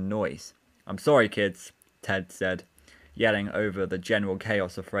light and noise. I'm sorry, kids, Ted said, yelling over the general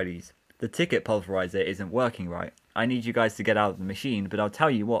chaos of Freddy's. The ticket pulverizer isn't working right. I need you guys to get out of the machine, but I'll tell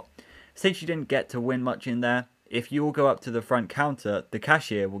you what. Since you didn't get to win much in there, if you all go up to the front counter, the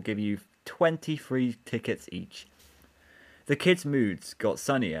cashier will give you 20 free tickets each. The kids' moods got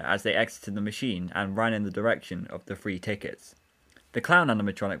sunnier as they exited the machine and ran in the direction of the free tickets. The clown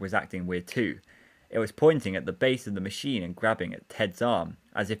animatronic was acting weird too. It was pointing at the base of the machine and grabbing at Ted's arm,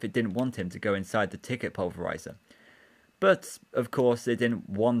 as if it didn't want him to go inside the ticket pulverizer. But, of course, it didn't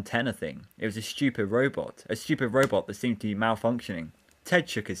want anything. It was a stupid robot that seemed to be malfunctioning. Ted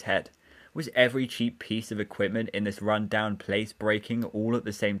shook his head. Was every cheap piece of equipment in this run-down place breaking all at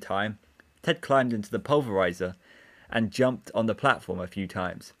the same time? Ted climbed into the pulverizer and jumped on the platform a few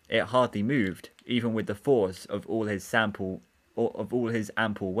times. It hardly moved, even with the force of all his ample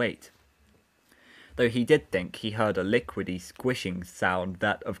weight. Though he did think he heard a liquidy squishing sound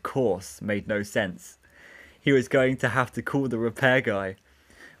that, of course, made no sense. he was going to have to call the repair guy.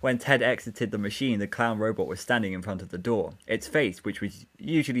 When Ted exited the machine, the clown robot was standing in front of the door. Its face, which was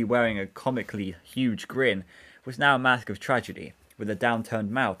usually wearing a comically huge grin, was now a mask of tragedy, with a downturned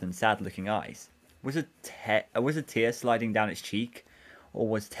mouth and sad-looking eyes. Was a tear sliding down its cheek? Or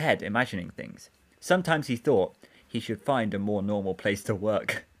was Ted imagining things? Sometimes he thought he should find a more normal place to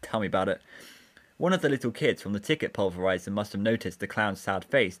work. Tell me about it. One of the little kids from the ticket pulverizer must have noticed the clown's sad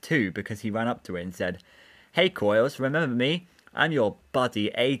face too, because he ran up to it and said, "Hey Coils, remember me? I'm your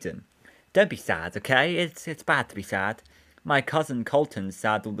buddy Aiden. Don't be sad, okay? It's bad to be sad. My cousin Colton's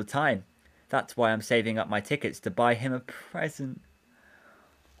sad all the time. That's why I'm saving up my tickets to buy him a present."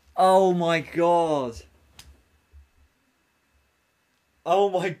 Oh my god. Oh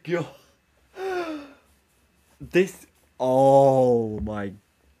my god. Oh my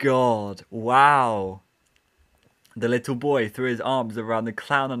god. Wow. The little boy threw his arms around the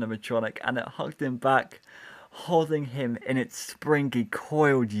clown animatronic and it hugged him back, holding him in its springy,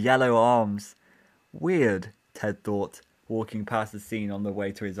 coiled yellow arms. Weird, Ted thought, walking past the scene on the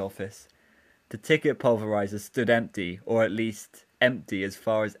way to his office. The ticket pulverizer stood empty, or at least empty as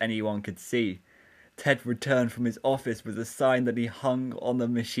far as anyone could see. Ted returned from his office with a sign that he hung on the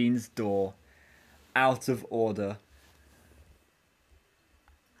machine's door. Out of order.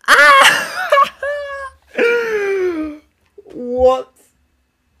 What?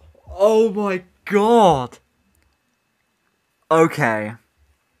 Oh my god. Okay.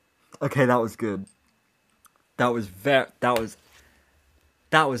 Okay, that was good. That was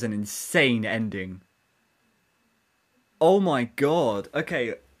an insane ending. Oh my god.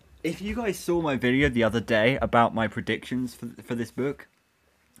 Okay, if you guys saw my video the other day about my predictions for this book,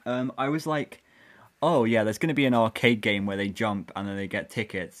 I was like, oh yeah, there's going to be an arcade game where they jump and then they get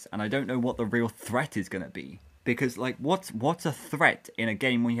tickets, and I don't know what the real threat is going to be. Because, like, what's a threat in a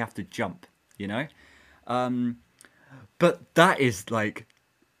game when you have to jump, you know? But that is, like,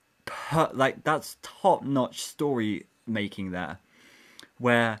 that's top-notch story making there.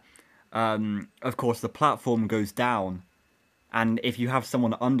 Where, of course, the platform goes down, and if you have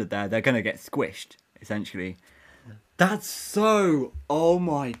someone under there, they're going to get squished, essentially. That's so... Oh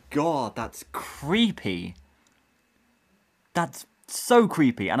my god, that's creepy. That's so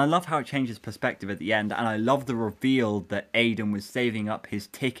creepy, and I love how it changes perspective at the end, and I love the reveal that Aiden was saving up his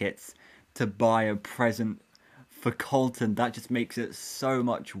tickets to buy a present for Colton. That just makes it so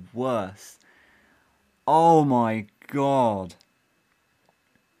much worse. Oh my god.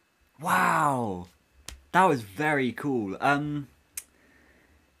 Wow. That was very cool.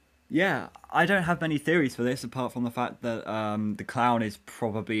 Yeah, I don't have many theories for this apart from the fact that the clown is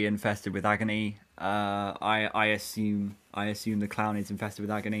probably infested with agony. I assume the clown is infested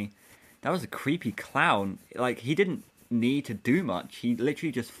with agony. That was a creepy clown. Like, he didn't need to do much. He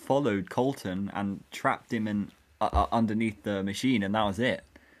literally just followed Colton and trapped him in underneath the machine, and that was it.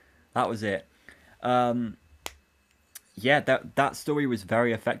 That was it. Yeah, that story was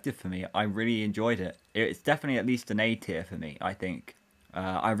very effective for me. I really enjoyed it. It's definitely at least an A tier for me, I think.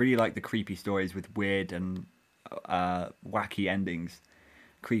 I really like the creepy stories with weird and wacky endings.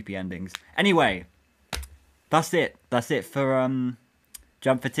 Creepy endings. Anyway, that's it. That's it for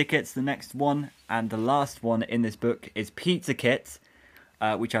Jump for Tickets. The next one and the last one in this book is Pizza Kit,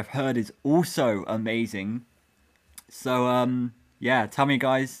 which I've heard is also amazing. So, yeah, tell me,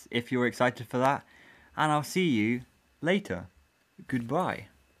 guys, if you're excited for that. And I'll see you later. Goodbye.